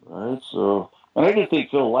mistaken, right? So, and I didn't think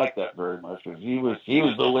Phil liked that very much, because he was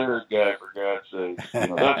the lyric guy, for God's sake.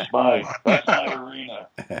 That's my arena.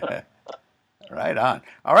 Right on.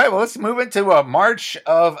 All right, well, let's move into March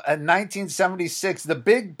of 1976, the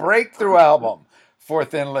big breakthrough album for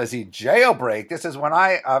Thin Lizzy, Jailbreak. This is when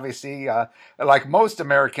I obviously, like most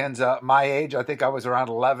Americans my age, I think I was around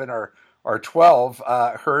 11 or 12,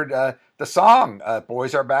 heard the song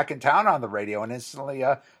Boys Are Back in Town on the radio and instantly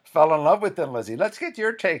fell in love with Thin Lizzy. Let's get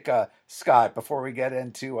your take, Scott, before we get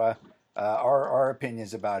into our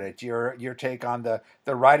opinions about it. Your take on the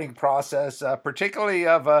writing process, particularly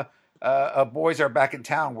of Boys Are Back in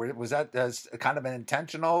Town. Was that as kind of an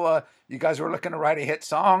intentional, you guys were looking to write a hit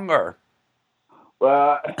song, or?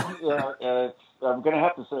 Well, I'm going to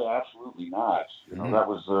have to say absolutely not. That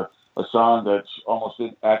was a song that almost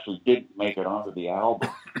didn't make it onto the album,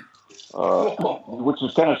 which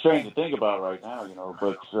is kind of strange to think about right now,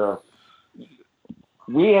 But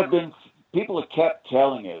people have kept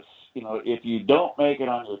telling us, if you don't make it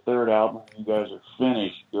on your third album, you guys are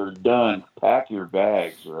finished. You're done. Pack your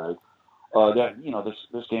bags, right?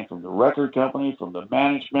 This came from the record company, from the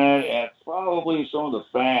management, and probably some of the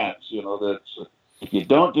fans. That if you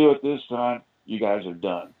don't do it this time, you guys are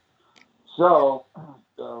done. So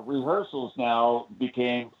rehearsals now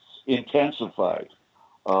became intensified.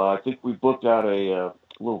 I think we booked out a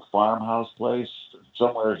little farmhouse place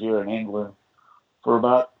somewhere here in England for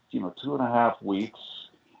about 2.5 weeks,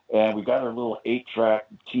 and we got our little 8-track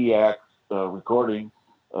TAC recording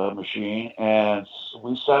machine, and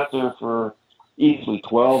we sat there for easily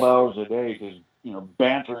 12 hours a day, just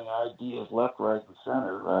bantering ideas left, right, and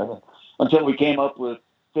center, right, until we came up with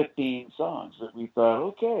 15 songs that we thought,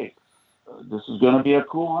 okay, this is going to be a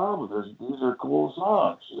cool album. These are cool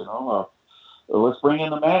songs, let's bring in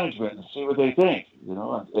the management and see what they think,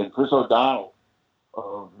 and Chris O'Donnell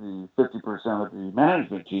of the 50% of the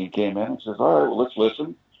management team came in and says, all right, well, let's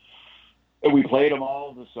listen. And we played him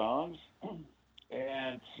all the songs,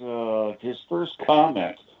 and his first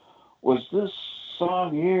comment was this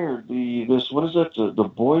song here, what is it? The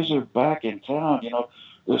Boys Are Back in Town.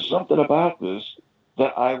 There's something about this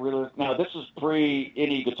that I really. Now this is pre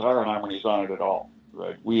any guitar harmonies on it at all,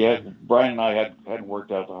 right? Brian and I hadn't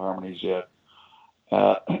worked out the harmonies yet,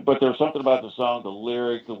 but there was something about the song, the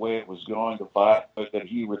lyric, the way it was going, the vibe that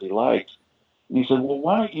he really liked. And he said, well,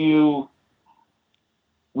 why don't you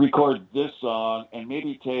record this song and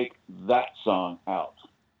maybe take that song out?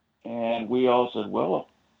 And we all said, well,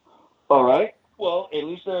 all right. Well, at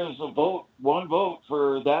least there's one vote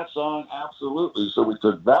for that song, absolutely. So we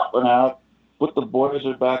took that one out, put The Boys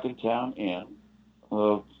Are Back in Town in,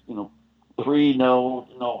 no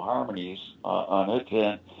harmonies on it.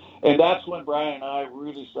 And that's when Brian and I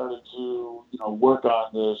really started to, work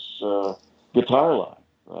on this guitar line,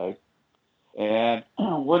 right? And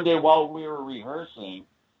one day while we were rehearsing,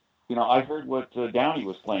 I heard what Downey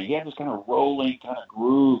was playing. He had this kind of rolling kind of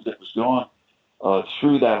groove that was going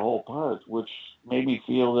through that whole part, which made me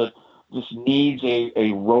feel that this needs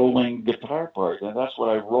a rolling guitar part. And that's what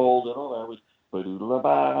I rolled it over. I was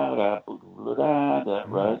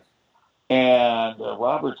right? And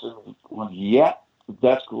Robertson went, yeah,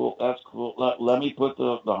 that's cool. Let me put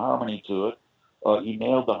the harmony to it. He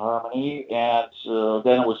nailed the harmony, and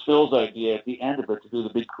then it was Phil's idea at the end of it to do the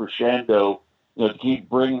big crescendo, to keep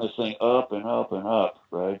bringing this thing up and up and up,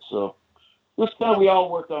 right? So we all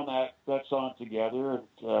worked on that song together,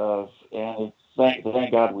 and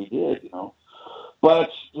thank God we did, But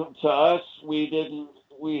to us,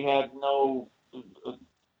 we had no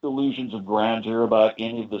illusions of grandeur about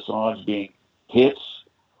any of the songs being hits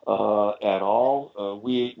at all.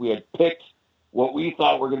 We had picked what we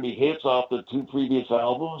thought were going to be hits off the 2 previous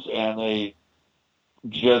albums, and they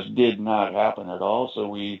just did not happen at all. So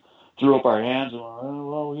we threw up our hands and went, oh,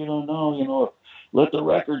 well, you don't know, let the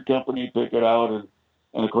record company pick it out.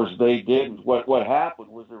 And of course they didn't. What happened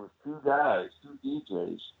was there were 2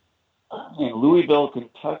 DJs in Louisville,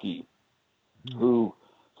 Kentucky, who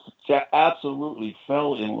absolutely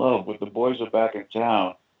fell in love with The Boys Are Back in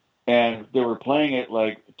Town. And they were playing it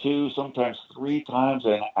like 2, sometimes 3 times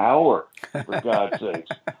an hour, for God's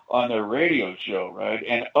sakes, on their radio show, right?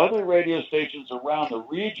 And other radio stations around the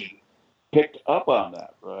region picked up on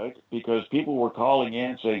that, right? Because people were calling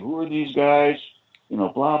in saying, who are these guys?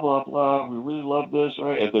 Blah, blah, blah. We really love this,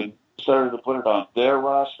 right? And then started to put it on their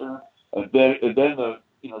roster. And then it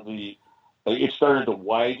started to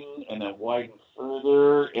widen and then widen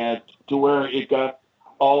further, and to where it got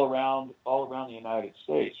all around the United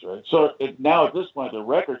States, right? So now at this point, the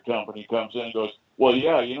record company comes in and goes, well,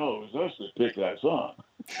 yeah, it was us that picked that song.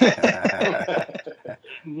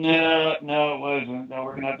 No, it wasn't. No,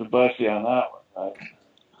 we're going to have to bust you on that one, right?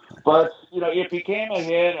 But, it became a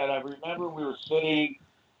hit, and I remember we were sitting,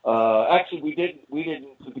 actually we didn't,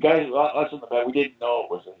 the guys, us in the back, we didn't know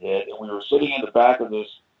it was a hit, and we were sitting in the back of the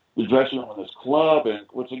dressing room of this club, and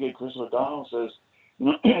once again, Chris O'Donnell says,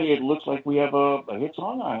 it looks like we have a hit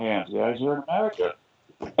song on our hands, guys, here in America.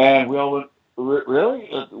 And we all went, really?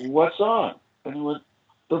 What song? And he went,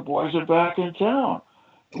 The Boys Are Back in Town.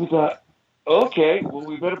 We thought, okay, well,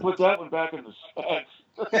 we better put that one back in the sets.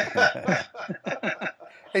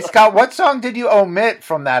 Hey, Scott, what song did you omit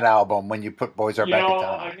from that album when you put Boys Are Back in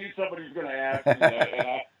Town? I knew somebody was going to ask me that, and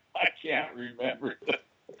I can't remember.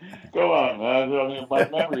 Go on, man. I mean, my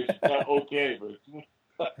memory's not okay,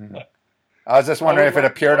 but... I was just wondering if it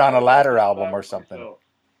appeared on a latter album or something.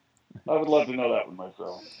 I would love to know that one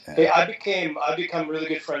myself. Hey, I've become really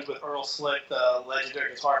good friends with Earl Slick, the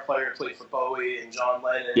legendary guitar player who played for Bowie and John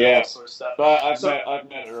Lennon and all that sort of stuff. I've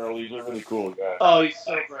met Earl. He's a really cool guy. Oh, he's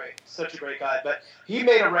so great. Such a great guy. But he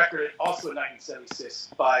made a record also in 1976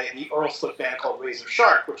 by the Earl Slick band called Razor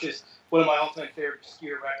Shark, which is one of my all-time favorite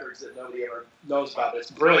obscure records that nobody ever knows about. It's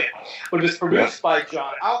brilliant. But it was produced by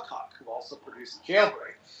John Alcock, who also produced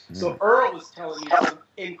Jailbreak. So Earl was telling me some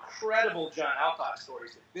incredible John Alcock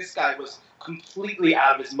stories. This guy was completely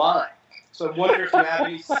out of his mind. So I wonder if you have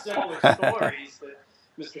any similar stories that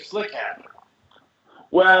Mr. Slick had.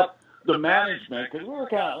 Well, the management, because we were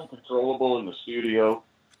kind of uncontrollable in the studio,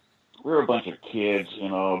 we were a bunch of kids, you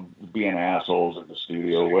know, being assholes in the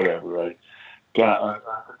studio, whatever, right? Kind of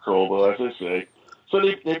uncontrollable, as I say. So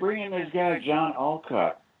they bring in this guy, John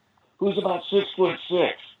Alcott, who's about 6'6".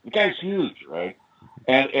 The guy's huge, right?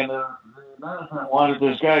 And the management wanted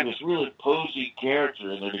this guy, this really posing character,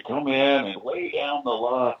 and to come in and lay down the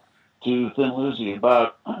law to Thin Lizzy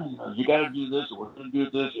about, you got to do this, and we're going to do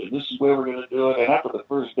this, and this is the way we're going to do it. And after the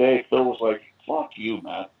first day, Phil was like, fuck you,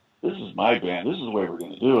 man. This is my band. This is the way we're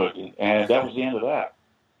going to do it. And that was the end of that.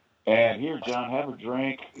 And here, John, have a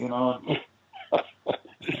drink, you know.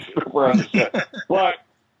 We're on the set. But,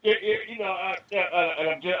 you know,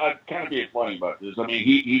 I'm kind of being funny about this. I mean,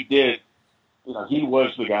 he did, you know, he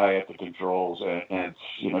was the guy at the controls and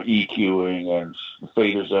you know, EQing and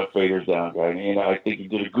faders up, faders down guy. And I think he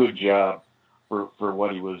did a good job for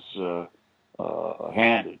what he was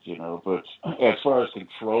handed, you know. But as far as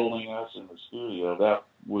controlling us in the studio, that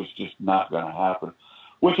was just not going to happen,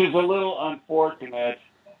 which is a little unfortunate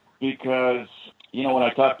because, you know, when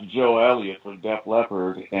I talked to Joe Elliott from Def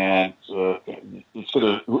Leppard, and it's sort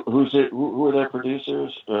of who are their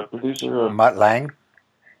producers? Mutt Lange.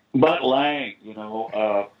 Mutt Lange, you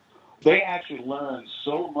know, they actually learned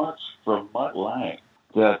so much from Mutt Lange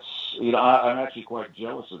that's, you know, I'm actually quite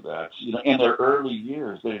jealous of that. You know, in their early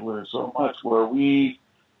years, they learned so much where we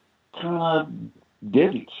kind of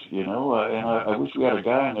didn't, you know, and I wish we had a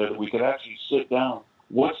guy in there that we could actually sit down.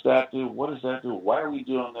 What's that do? What does that do? Why are we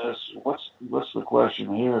doing this? What's the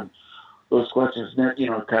question here? And those questions, you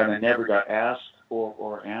know, kind of never got asked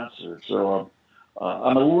or answered. So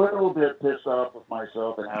I'm a little bit pissed off with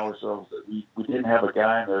myself and ourselves that we didn't have a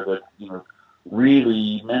guy in there that, you know,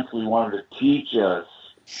 really mentally wanted to teach us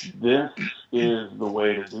this is the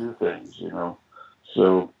way to do things, you know.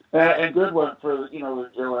 So, and good one for, you know,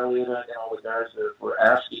 Joe Elliott and all the guys that were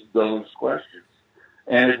asking those questions.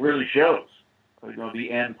 And it really shows. You know,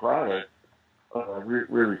 the end product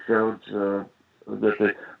really showed that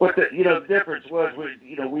you know, the difference was,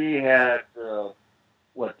 we had,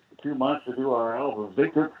 2 months to do our albums. They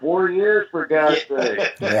took 4 years, for God's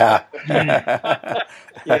sake. Yeah. Yeah,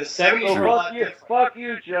 the 70s were a lot different. Fuck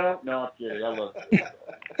you, Joe. No, I'm kidding. I love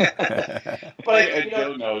it. But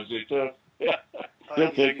Joe knows it.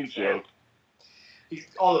 He'll take the joke.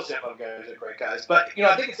 All those hip-hop guys are great guys. But, you know,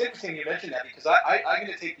 I think it's interesting you mentioned that because I'm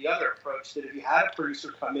going to take the other approach that if you had a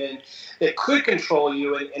producer come in that could control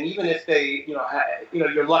you, and even if they,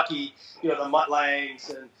 you're lucky, you know, the Mutt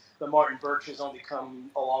Langes and the Martin Birches only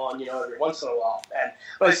come along, you know, every once in a while.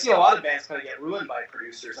 But I see a lot of bands kind of get ruined by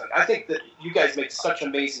producers. And I think that you guys make such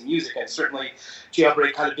amazing music, and certainly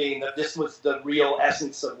Jailbreak kind of being that this was the real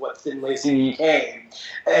essence of what Thin Lizzy became.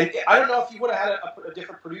 And I don't know if you would have had a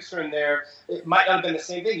different producer in there, it might not have been the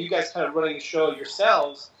same thing. You guys kind of running the show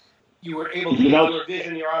yourselves, you were able to get your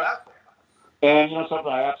vision, your art out there. And, you know,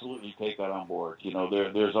 something, I absolutely take that on board. You know,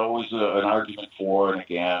 there's always an argument for and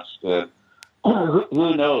against.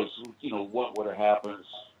 Who knows, you know, what would have happened,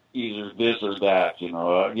 either this or that, you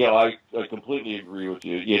know. I completely agree with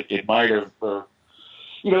you. It might have,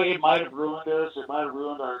 it might have ruined us. It might have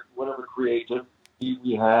ruined our whatever creativity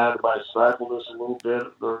we had. It might have stifled us a little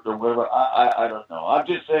bit or whatever. I don't know. I'm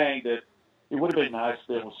just saying that it would have been nice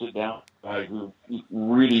to be able to sit down with a guy who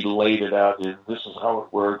really laid it out. And this is how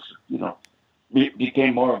it works, you know.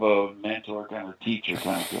 Became more of a mentor, kind of teacher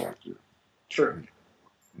kind of character. Sure.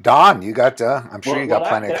 Don, you got, I'm sure you got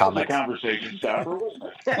plenty of comments. That was a conversation starter, wasn't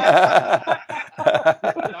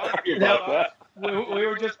it? We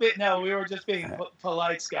were just being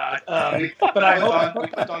polite, Scott. But I hope we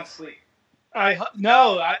put on sleep.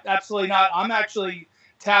 Absolutely not. I'm actually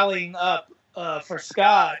tallying up for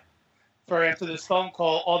Scott for after this phone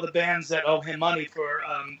call all the bands that owe him money for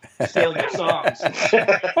stealing their songs.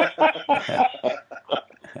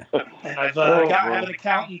 And I have an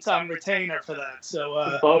accountant on retainer for that. So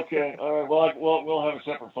okay, all right. Well, we'll have a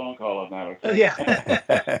separate phone call on that. Okay? Yeah.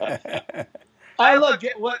 I love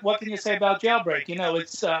what can you say about Jailbreak? You know,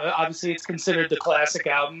 it's obviously it's considered the classic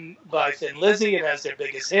album by Thin Lizzy. It has their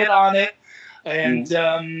biggest hit on it, and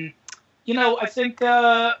you know, I think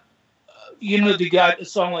they got a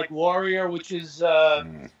song like Warrior, which is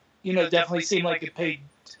definitely seemed like it paid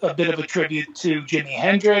a bit of a tribute to Jimi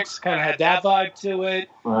Hendrix, kind of had that vibe to it.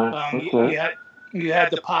 You had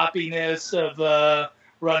the poppiness of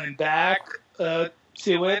Running Back to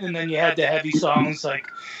it, and then you had the heavy songs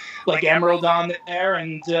like Emerald on there, I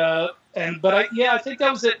think that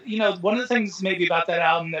was it. You know, one of the things maybe about that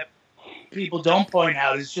album that people don't point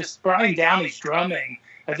out is just Brian Downey's drumming.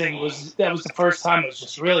 I think that was the first time it was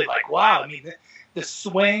just really like, wow. I mean, the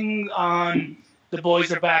swing on The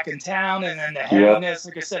Boys Are Back in Town, and then the Yeah. heaviness,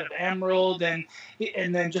 like I said, of Emerald, and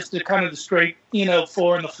then just the kind of the straight,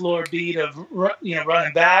 four on the floor beat of,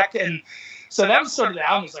 running back. And so that was sort of the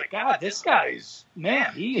album. It's like, God, this guy's,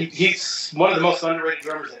 man, he's one of the most underrated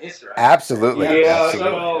drummers in history. Absolutely. Yeah,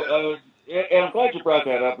 Absolutely. and I'm glad you brought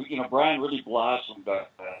that up. Brian really blossomed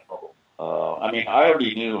that album. I mean, I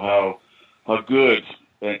already knew how good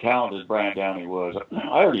and talented Brian Downey was. I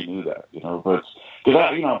already knew that, but because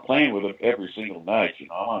I'm playing with him every single night.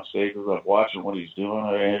 I'm on stage with him, watching what he's doing,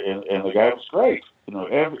 and the guy was great.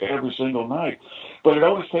 Every single night. But it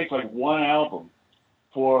always takes like one album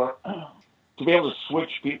for to be able to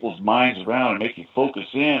switch people's minds around and make you focus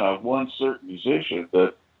in on one certain musician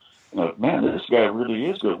that, man, this guy really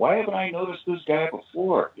is good. Why haven't I noticed this guy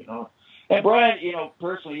before? And Brian,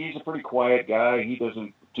 personally, he's a pretty quiet guy. He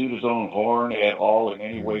doesn't toot his own horn at all in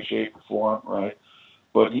any way, shape, or form, right?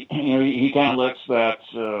 But he kind of lets that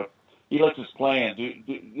he lets us play and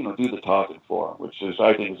do the talking for him, which is,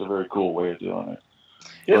 I think, is a very cool way of doing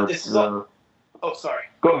it. Sorry.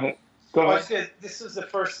 Go ahead. This is the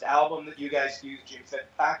first album that you guys used Jim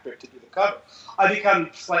Fitzpatrick to do the cover. I become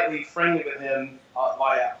slightly friendly with him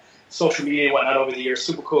via social media and whatnot over the years.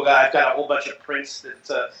 Super cool guy. I've got a whole bunch of prints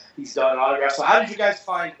that he's done, autographs. So how did you guys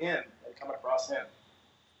find him and come across him?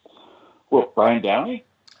 Well, Brian Downey?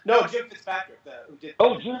 No, Jim Fitzpatrick. Who did?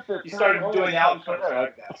 Oh, Jim Fitzpatrick. He started doing the album covers for you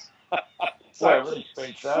guys. Sorry, I really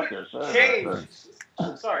spaced out there.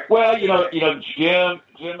 Sorry. Well,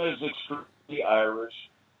 Jim is extremely Irish.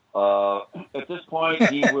 At this point,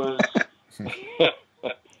 he was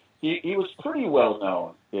he was pretty well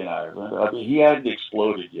known in Ireland. I mean, he hadn't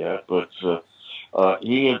exploded yet, but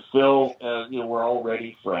he and Phil, were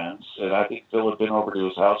already friends, and I think Phil had been over to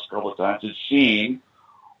his house a couple of times and seen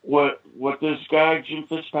what this guy Jim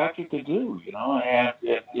Fitzpatrick could do, and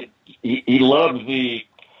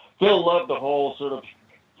Phil loved the whole sort of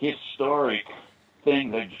historic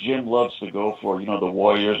thing that Jim loves to go for, the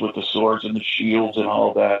warriors with the swords and the shields and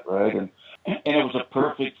all that, right? And it was a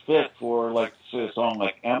perfect fit for, like, say, a song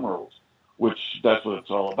like Emerald, which that's what it's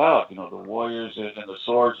all about, the warriors and the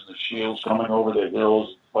swords and the shields coming over the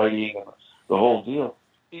hills, fighting, and the whole deal.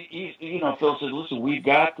 Phil said, listen, we've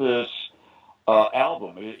got this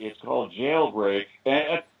album. It's called Jailbreak.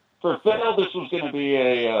 And for Phil, this was going to be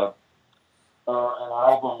an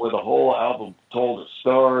album where the whole album told a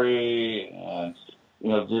story, and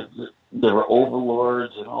there were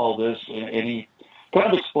overlords and all this, and he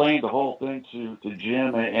kind of explained the whole thing to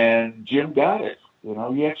Jim, and Jim got it.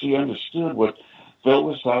 He actually understood what Phil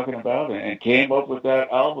was talking about and came up with that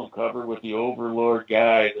album cover with the overlord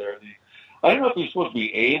guy there. I don't know if he's supposed to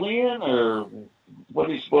be alien or what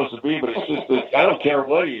he's supposed to be, but it's just that I don't care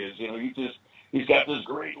what he is. He's got this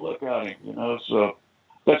great look on him. So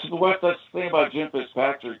that's the thing about Jim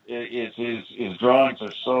Fitzpatrick is his drawings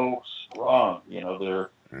are so strong. They're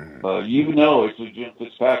it's a Jim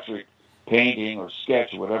Fitzpatrick painting or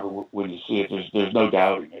sketch or whatever when you see it. There's no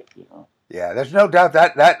doubting it. Yeah, there's no doubt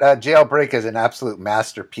that Jailbreak is an absolute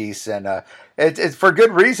masterpiece, and it's for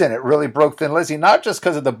good reason. It really broke Thin Lizzy, not just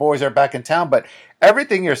because of The Boys Are Back in Town, but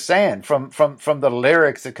everything you're saying, from the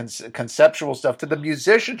lyrics, the conceptual stuff, to the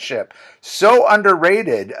musicianship. So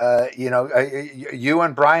underrated. You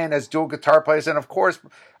and Brian as dual guitar players, and of course,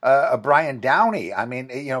 Brian Downey. I mean,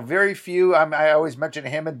 very few. I always mention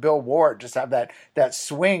him and Bill Ward just have that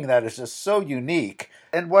swing that is just so unique.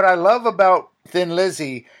 And what I love about Thin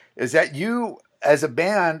Lizzy is that you, as a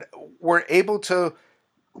band, were able to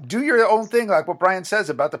do your own thing, like what Brian says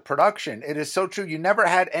about the production. It is so true. You never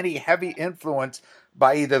had any heavy influence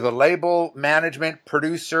by either the label, management,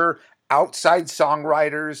 producer, outside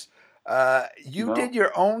songwriters. You did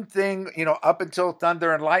your own thing, up until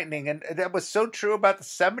Thunder and Lightning. And that was so true about the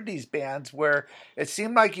 70s bands, where it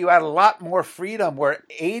seemed like you had a lot more freedom, where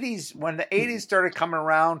when the 80s started coming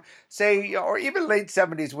around, say, or even late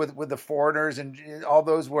 70s with the Foreigners and all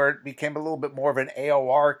those, where it became a little bit more of an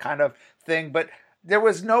AOR kind of thing. But there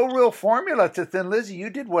was no real formula to Thin Lizzy. You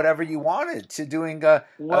did whatever you wanted, to doing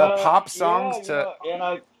pop songs.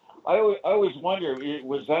 I always wonder,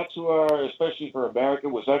 was that to our, especially for America,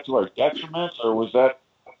 was that to our detriment, or was that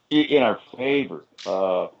in our favor?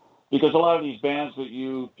 Because a lot of these bands that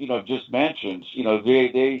you just mentioned,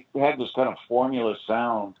 they had this kind of formula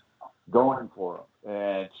sound going for them,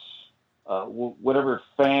 and whatever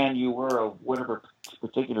fan you were of whatever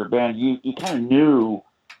particular band, you kind of knew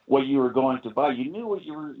what you were going to buy. You knew what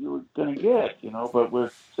you were going to get, But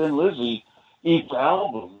with Thin Lizzy, each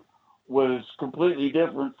album was completely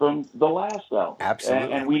different from the last album.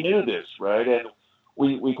 Absolutely. And we knew this, right? And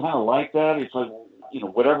we kind of liked that. It's like,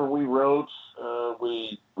 whatever we wrote,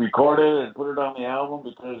 we recorded and put it on the album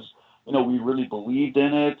because we really believed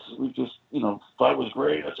in it. We just, thought it was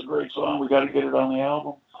great. That's a great song. We got to get it on the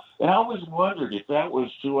album. And I always wondered if that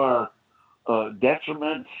was to our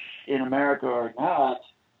detriment in America or not.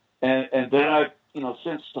 And then I,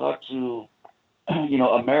 since talked to,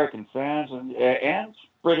 American fans and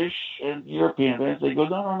British and European fans. They go,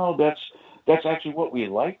 no, that's actually what we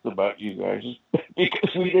liked about you guys,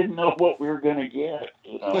 because we didn't know what we were going to get.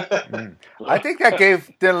 I think that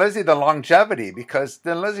gave Thin Lizzy the longevity, because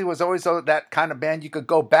Thin Lizzy was always that kind of band you could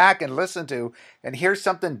go back and listen to and hear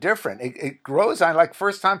something different. It grows on, like,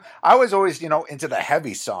 first time. I was always, into the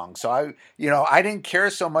heavy songs. So I didn't care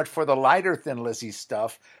so much for the lighter Thin Lizzy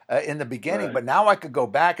stuff in the beginning, right. But now I could go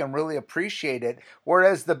back and really appreciate it.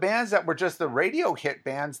 Whereas the bands that were just the radio hit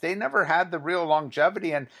bands, they never had the real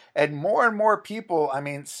longevity, and more people, I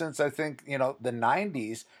mean, since I think, the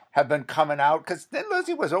 90s, have been coming out, because Thin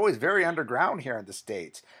Lizzy was always very underground here in the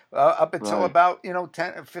States, up until right. about,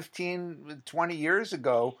 10, 15, 20 years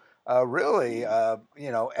ago. Really,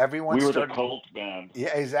 everyone we were started, the cult band.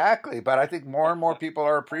 Yeah, exactly. But I think more and more people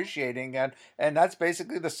are appreciating, and that's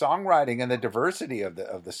basically the songwriting and the diversity of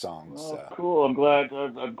the songs. Oh, cool. I'm glad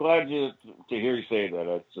to hear you say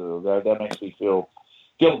that. That makes me feel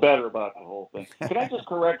better about the whole thing. Can I just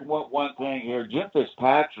correct one thing here? Jim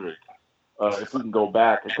Fitzpatrick, if we can go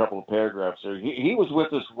back a couple of paragraphs there, he was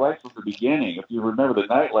with us right from the beginning. If you remember the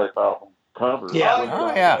Nightlife album cover,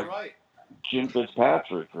 Yeah. Right. Jim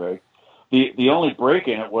Fitzpatrick, right? The only break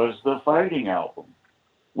in it was the Fighting album.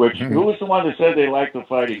 Which, who was the one that said they liked the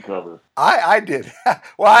Fighting cover? I did.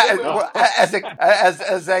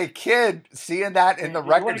 As a kid, seeing that in the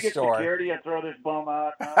record store. Security and throw this bum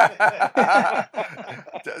out.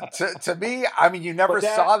 to me, I mean, you never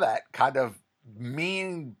saw that kind of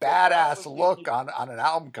mean, badass look on an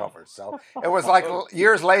album cover. So it was like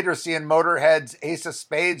years later seeing Motorhead's Ace of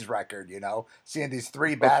Spades record, seeing these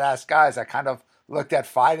three badass guys. I kind of looked at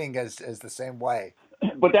Fighting as the same way.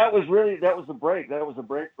 But that was the break. That was a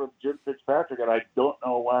break from Jim Fitzpatrick, and I don't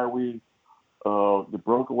know why we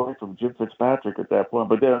broke away from Jim Fitzpatrick at that point.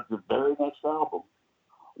 But then the very next album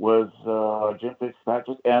was Jim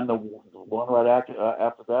Fitzpatrick, and the one right after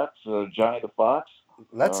that, Johnny the Fox.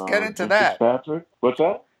 Let's get into Jim that. Fitzpatrick. What's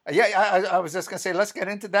that? Yeah, I was just going to say, let's get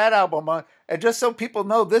into that album. And just so people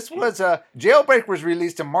know, this was Jailbreak was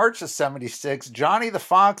released in March of '76, Johnny the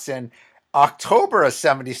Fox in October of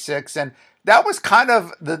 '76, and that was kind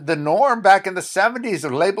of the norm back in the '70s. The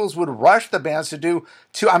labels would rush the bands to do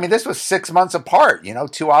two. I mean, this was 6 months apart,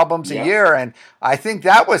 2 albums a year. And I think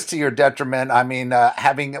that was to your detriment. I mean,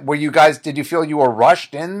 did you feel you were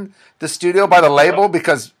rushed in the studio by the label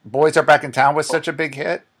because Boys Are Back in Town was such a big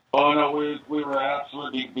hit? Oh, no, we were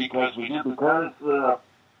absolutely, because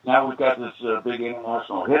now we've got this big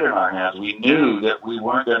international hit in our hands. We knew that we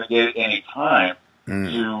weren't going to get any time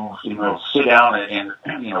to sit down and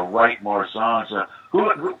write more songs.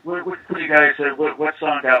 Which of you guys said what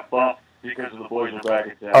song got bumped because of the Boys Are Back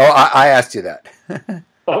in Town? Oh, I asked you that.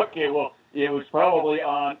 Okay, well, it was probably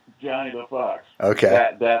on Johnny the Fox.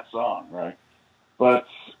 Okay, that song, right? But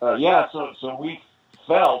so we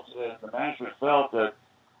felt, the management felt that,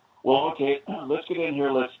 well, okay, let's get in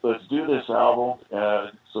here. Let's do this album.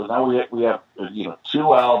 So now we have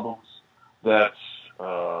 2 albums that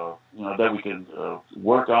that we can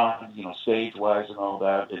work on, stage wise and all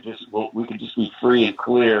that. We can just be free and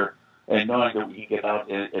clear, and knowing that we can get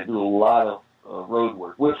out and do a lot of road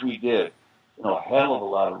work, which we did, a hell of a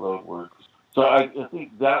lot of road work. So I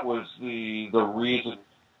think that was the reason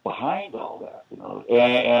behind all that,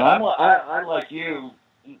 And I'm like you.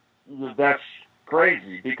 That's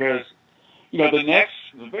crazy, because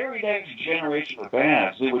the very next generation of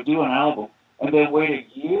bands, they would do an album and then wait a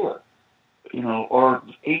year, or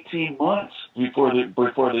 18 months before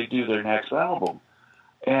they do their next album,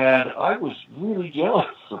 and I was really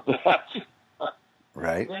jealous of that.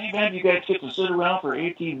 Right. Any band you guys get to sit around for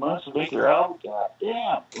 18 months to make your album? God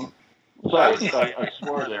damn. Sorry, I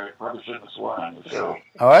swore there. I probably shouldn't have sworn on the show.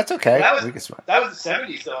 Oh, that's okay. That was the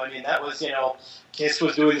 '70s, though. I mean, that was Kiss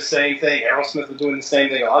was doing the same thing. Aerosmith was doing the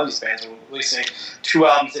same thing. A lot of these bands were releasing 2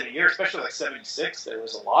 albums in a year, especially like '76. There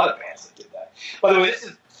was a lot of bands that did that. By the way, this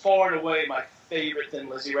is far and away my favorite Thin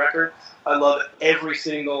Lizzy record. I love every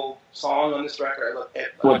single song on this record. I love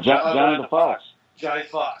it. Well, Johnny the Fox. Johnny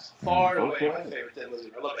Fox, far and away my favorite Thin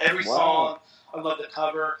Lizzy. I love every song. I love the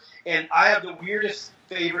cover, and I have the weirdest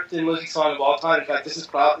favorite Thin Lizzy song of all time. In fact, this is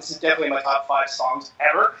definitely my top 5 songs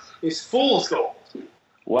ever. Is "Fool's Gold."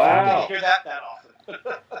 Wow! You hear that often?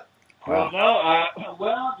 Well, no.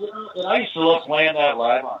 And I used to love playing that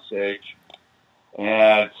live on stage,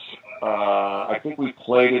 and I think we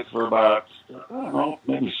played it for about, I don't know,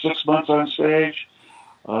 maybe 6 months on stage.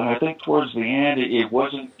 I think towards the end, it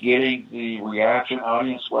wasn't getting the reaction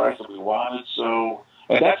audience-wise that we wanted. So,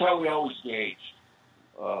 and that's how we always gauge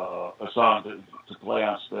a song to play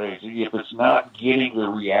on stage. If it's not getting the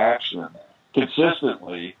reaction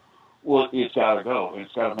consistently, well, it's got to go.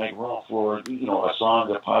 It's got to make room for a song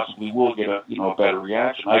that possibly will get a better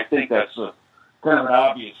reaction. I think that's a kind of an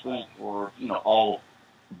obvious thing for all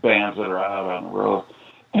bands that are out on the road.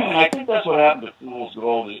 And I think that's what happened to Fool's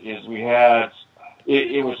Gold is we had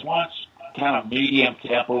it was once kind of medium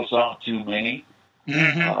tempo song too many.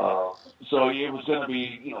 Mm-hmm. So it was going to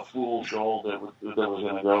be, Fool's Gold that was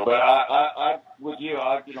going to go. But I with you,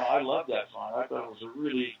 I love that song. I thought it was a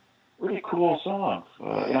really, really cool song.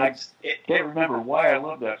 And I can't remember why I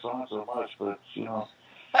love that song so much, but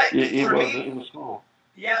it was cool.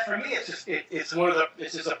 Yeah, for me, it's just it's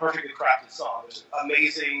just a perfectly crafted song. There's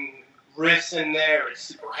amazing riffs in there. It's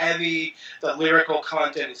super heavy. The lyrical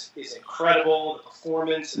content is incredible. The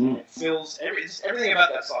performance and feels everything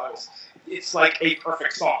about that song it's like a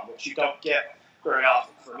perfect song, which you don't get very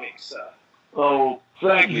often for me. So. Oh,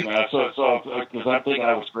 thank you, man. So because I'm thinking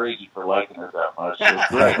I was crazy for liking it that much. So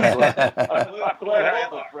great. I'm glad I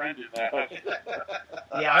have a friend in that.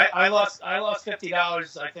 Yeah, I lost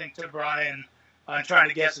 $50, I think, to Brian on trying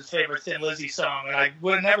to guess his favorite Thin Lizzy song, and I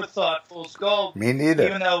would have never thought Fool's Gold. Me neither.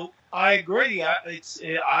 Even though I agree, it's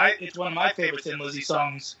one of my favorite Thin Lizzy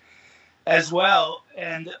songs as well.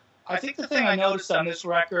 And I think the thing I noticed on this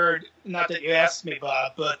record, not that you asked me,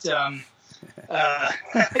 Bob, but I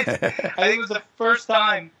think it was the first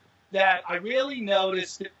time that I really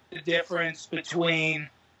noticed the difference between,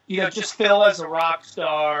 just Phil as a rock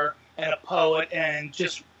star and a poet and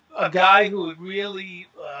just a guy who really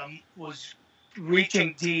was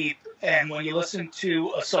reaching deep. And when you listen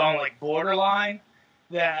to a song like Borderline,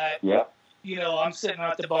 that, I'm sitting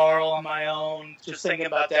at the bar all on my own, just thinking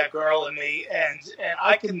about that girl and me, and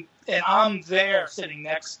I'm there sitting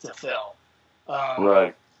next to Phil.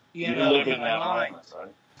 Right. In my mind,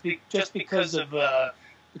 right? Just because of the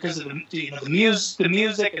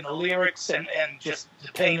music and the lyrics and just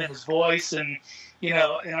the pain in his voice and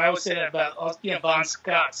I always say that about Bon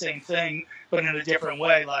Scott, same thing, but in a different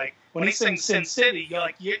way. Like when he sings Sin City,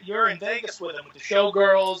 you're in Vegas with him with the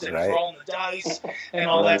showgirls and he's rolling the dice and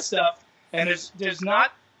all that stuff. And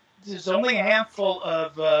there's only a handful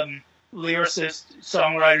of lyricists,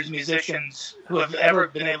 songwriters, musicians who have ever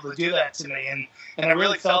been able to do that to me, and I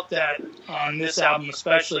really felt that on this album,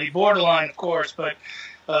 especially Borderline, of course, but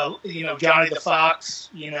Johnny the Fox,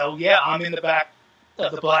 I'm in the back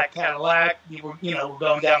of the black Cadillac, we're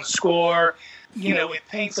going down the score, it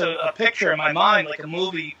paints a picture in my mind, like a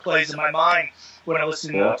movie plays in my mind when I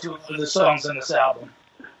listen to the songs on this album.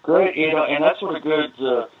 Great, and that's what a good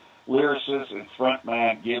lyricist and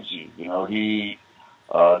frontman gives you.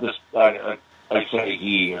 I say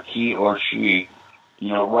he or she,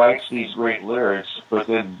 writes these great lyrics, but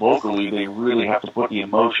then vocally they really have to put the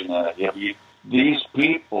emotion in it. These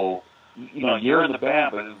people, you're in the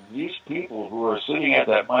band, but these people who are sitting at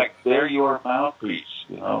that mic, they're your mouthpiece.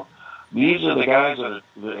 These are the guys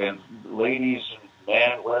and ladies and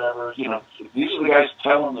men, whatever. These are the guys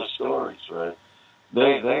telling the stories, right?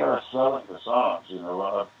 They are selling the songs.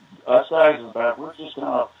 Us guys in the back, we're just kind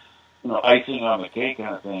of icing on the cake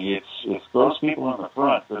kind of thing. It's those people in the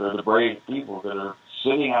front that are the brave people that are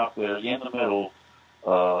sitting out there in the middle,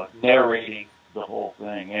 narrating the whole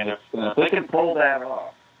thing. And if they can pull that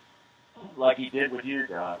off, like he did with you,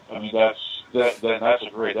 Don, I mean that's like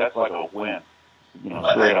a win,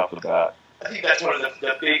 straight off the bat. I think that's one of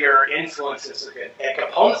the bigger influences and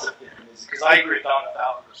components of it, because I agree with Don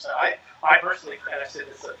 1,000%. I personally, and I've said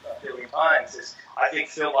this a billion times, is I think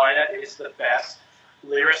Phil Lynott is the best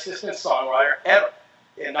lyricist and songwriter ever,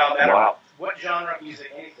 and no matter what genre of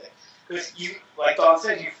music, anything. Because you, like Don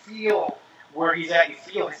said, you feel where he's at, you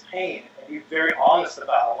feel his pain, and he's very honest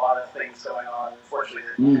about a lot of things going on. Unfortunately,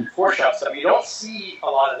 the four-shop stuff, you don't see a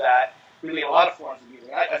lot of that really in a lot of forms of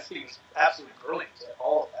music. I think he's absolutely brilliant at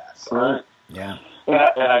all of that. So. Right. Yeah.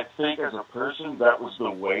 And I think as a person, that was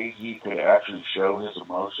the way he could actually show his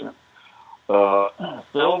emotion.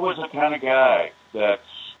 Phil was the kind of guy that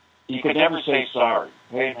he could never say sorry.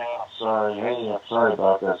 Hey, man, I'm sorry. Hey, I'm sorry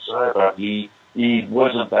about that. Sorry about he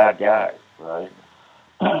wasn't that guy, right?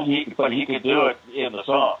 But he could do it in the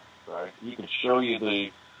song, right? He could show you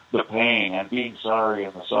the pain and being sorry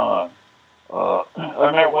in the song. I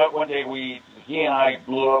remember one day he and I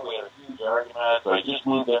blew up. We had a huge argument. I just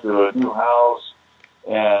moved into a new house,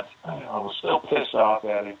 and I was still pissed off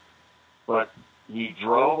at him. But he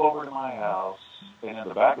drove over to my house, and in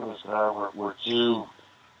the back of his car were two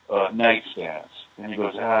nightstands. And he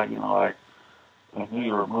goes, I knew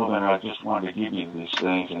you were moving, and I just wanted to give you these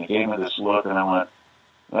things. And he gave me this look, and I went,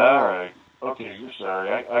 all right, okay, you're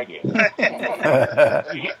sorry, I get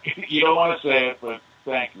it. You don't want to say it, but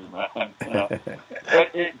thank you, man. You know?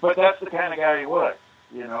 But that's the kind of guy he was.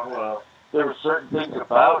 You know, there were certain things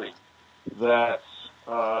about him that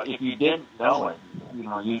if you didn't know him, you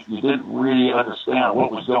know, you didn't really understand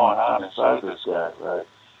what was going on inside this guy, right?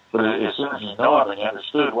 But as soon as you know him and you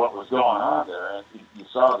understood what was going on there, and you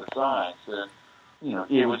saw the signs, then you know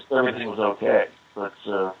everything was okay. But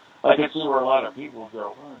I could see where a lot of people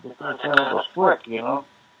go, "Oh, this guy's kind of a frick," you know.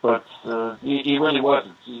 But he really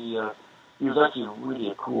wasn't. He was actually really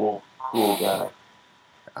a cool guy.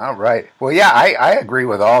 All right. Well, yeah, I agree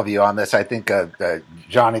with all of you on this. I think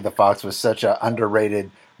Johnny the Fox was such an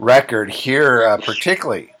underrated record here,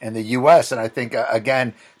 particularly in the U.S. And I think,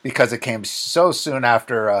 again, because it came so soon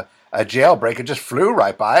after a jailbreak, it just flew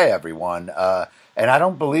right by everyone. And I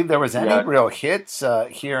don't believe there was any real hits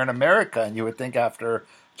here in America. And you would think after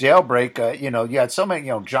jailbreak, you know, you had so many,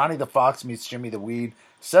 you know, Johnny the Fox meets Jimmy the Weed,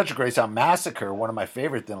 such a great song. Massacre, one of my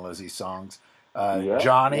favorite Thin Lizzy songs.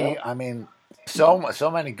 Johnny, I mean...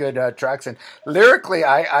 So many good tracks, and lyrically,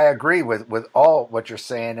 I agree with all what you're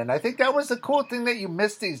saying, and I think that was the cool thing that you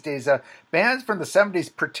miss these days. Bands from the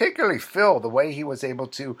 70s, particularly Phil, the way he was able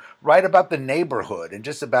to write about the neighborhood and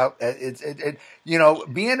just about you know,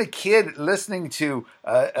 being a kid listening to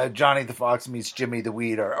Johnny the Fox meets Jimmy the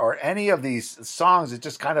Weed or any of these songs. It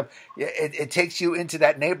just kind of it takes you into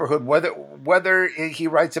that neighborhood. Whether he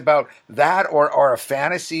writes about that or a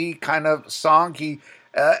fantasy kind of song,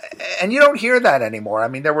 and you don't hear that anymore. I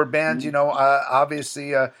mean, there were bands, you know, obviously,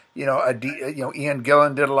 you know, Ian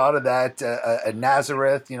Gillan did a lot of that.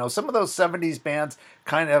 Nazareth, you know, some of those 70s bands,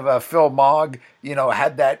 kind of Phil Mogg, you know,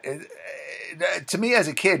 had that. To me, as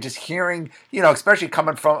a kid, just hearing, you know, especially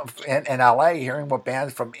coming from in LA, hearing what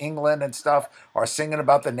bands from England and stuff are singing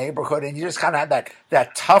about the neighborhood, and you just kind of had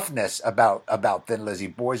that toughness about Thin Lizzy.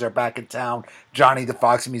 Boys Are Back in Town, Johnny the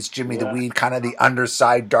Fox meets Jimmy the Weed, kind of the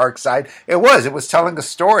underside, dark side. It was telling a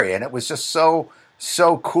story, and it was just so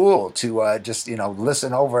cool to just, you know,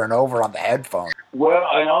 listen over and over on the headphones. Well,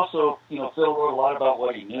 and also, you know, Phil wrote a lot about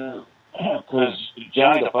what he knew. Because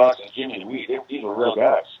Johnny the Fox and Jimmy the Weed, these were real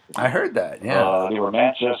guys. I heard that, yeah. They were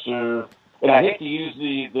Manchester, and I hate to use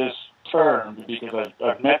this term because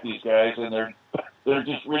I've met these guys, and they're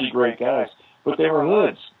just really great guys. But they were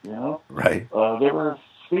hoods, you know. Right. They were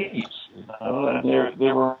thieves, you know, and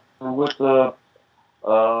they were with a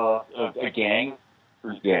gang,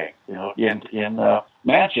 you know, in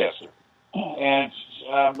Manchester. And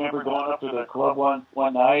I remember going up to the club one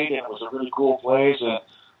night, and it was a really cool place, and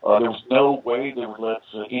there was no way they would let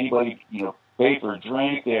anybody, you know, pay for a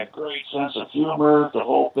drink. They had a great sense of humor, the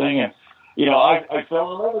whole thing. And, you know, I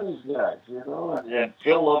fell in love with these guys, you know, and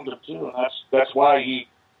Phil loved them too. And that's why he,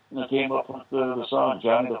 you know, came up with the song,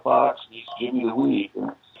 Johnny the Fox meets Jimmy the Weed.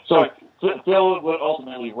 So Phil would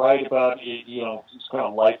ultimately write about, you know, his kind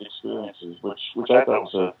of life experiences, which I thought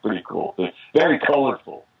was a pretty cool thing. Very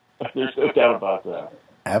colorful. There's no doubt about that.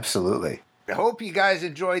 Absolutely. I hope you guys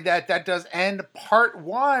enjoyed that. That does end part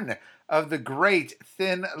 1 of the great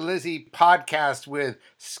Thin Lizzy podcast with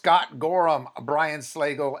Scott Gorham, Brian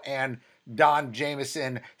Slagle, and Don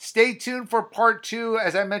Jameson. Stay tuned for part 2.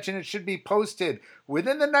 As I mentioned, it should be posted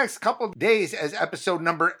within the next couple of days as episode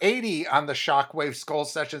number 80 on the Shockwave Skull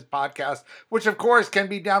Sessions podcast, which of course can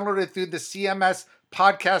be downloaded through the CMS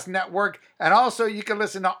Podcast Network. And also you can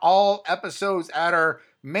listen to all episodes at our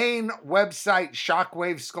main website,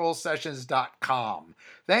 shockwaveskullsessions.com.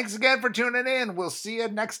 Thanks again for tuning in. We'll see you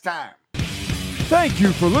next time. Thank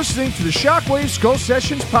you for listening to the Shockwave Skull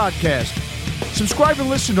Sessions podcast. Subscribe and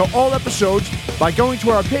listen to all episodes by going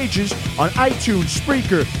to our pages on iTunes,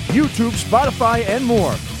 Spreaker, YouTube, Spotify, and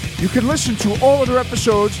more. You can listen to all other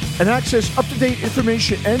episodes and access up-to-date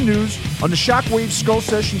information and news on the Shockwave Skull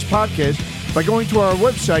Sessions podcast by going to our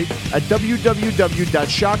website at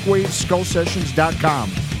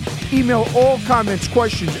www.shockwaveskullsessions.com. Email all comments,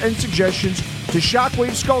 questions, and suggestions to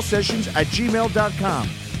shockwaveskullsessions@gmail.com.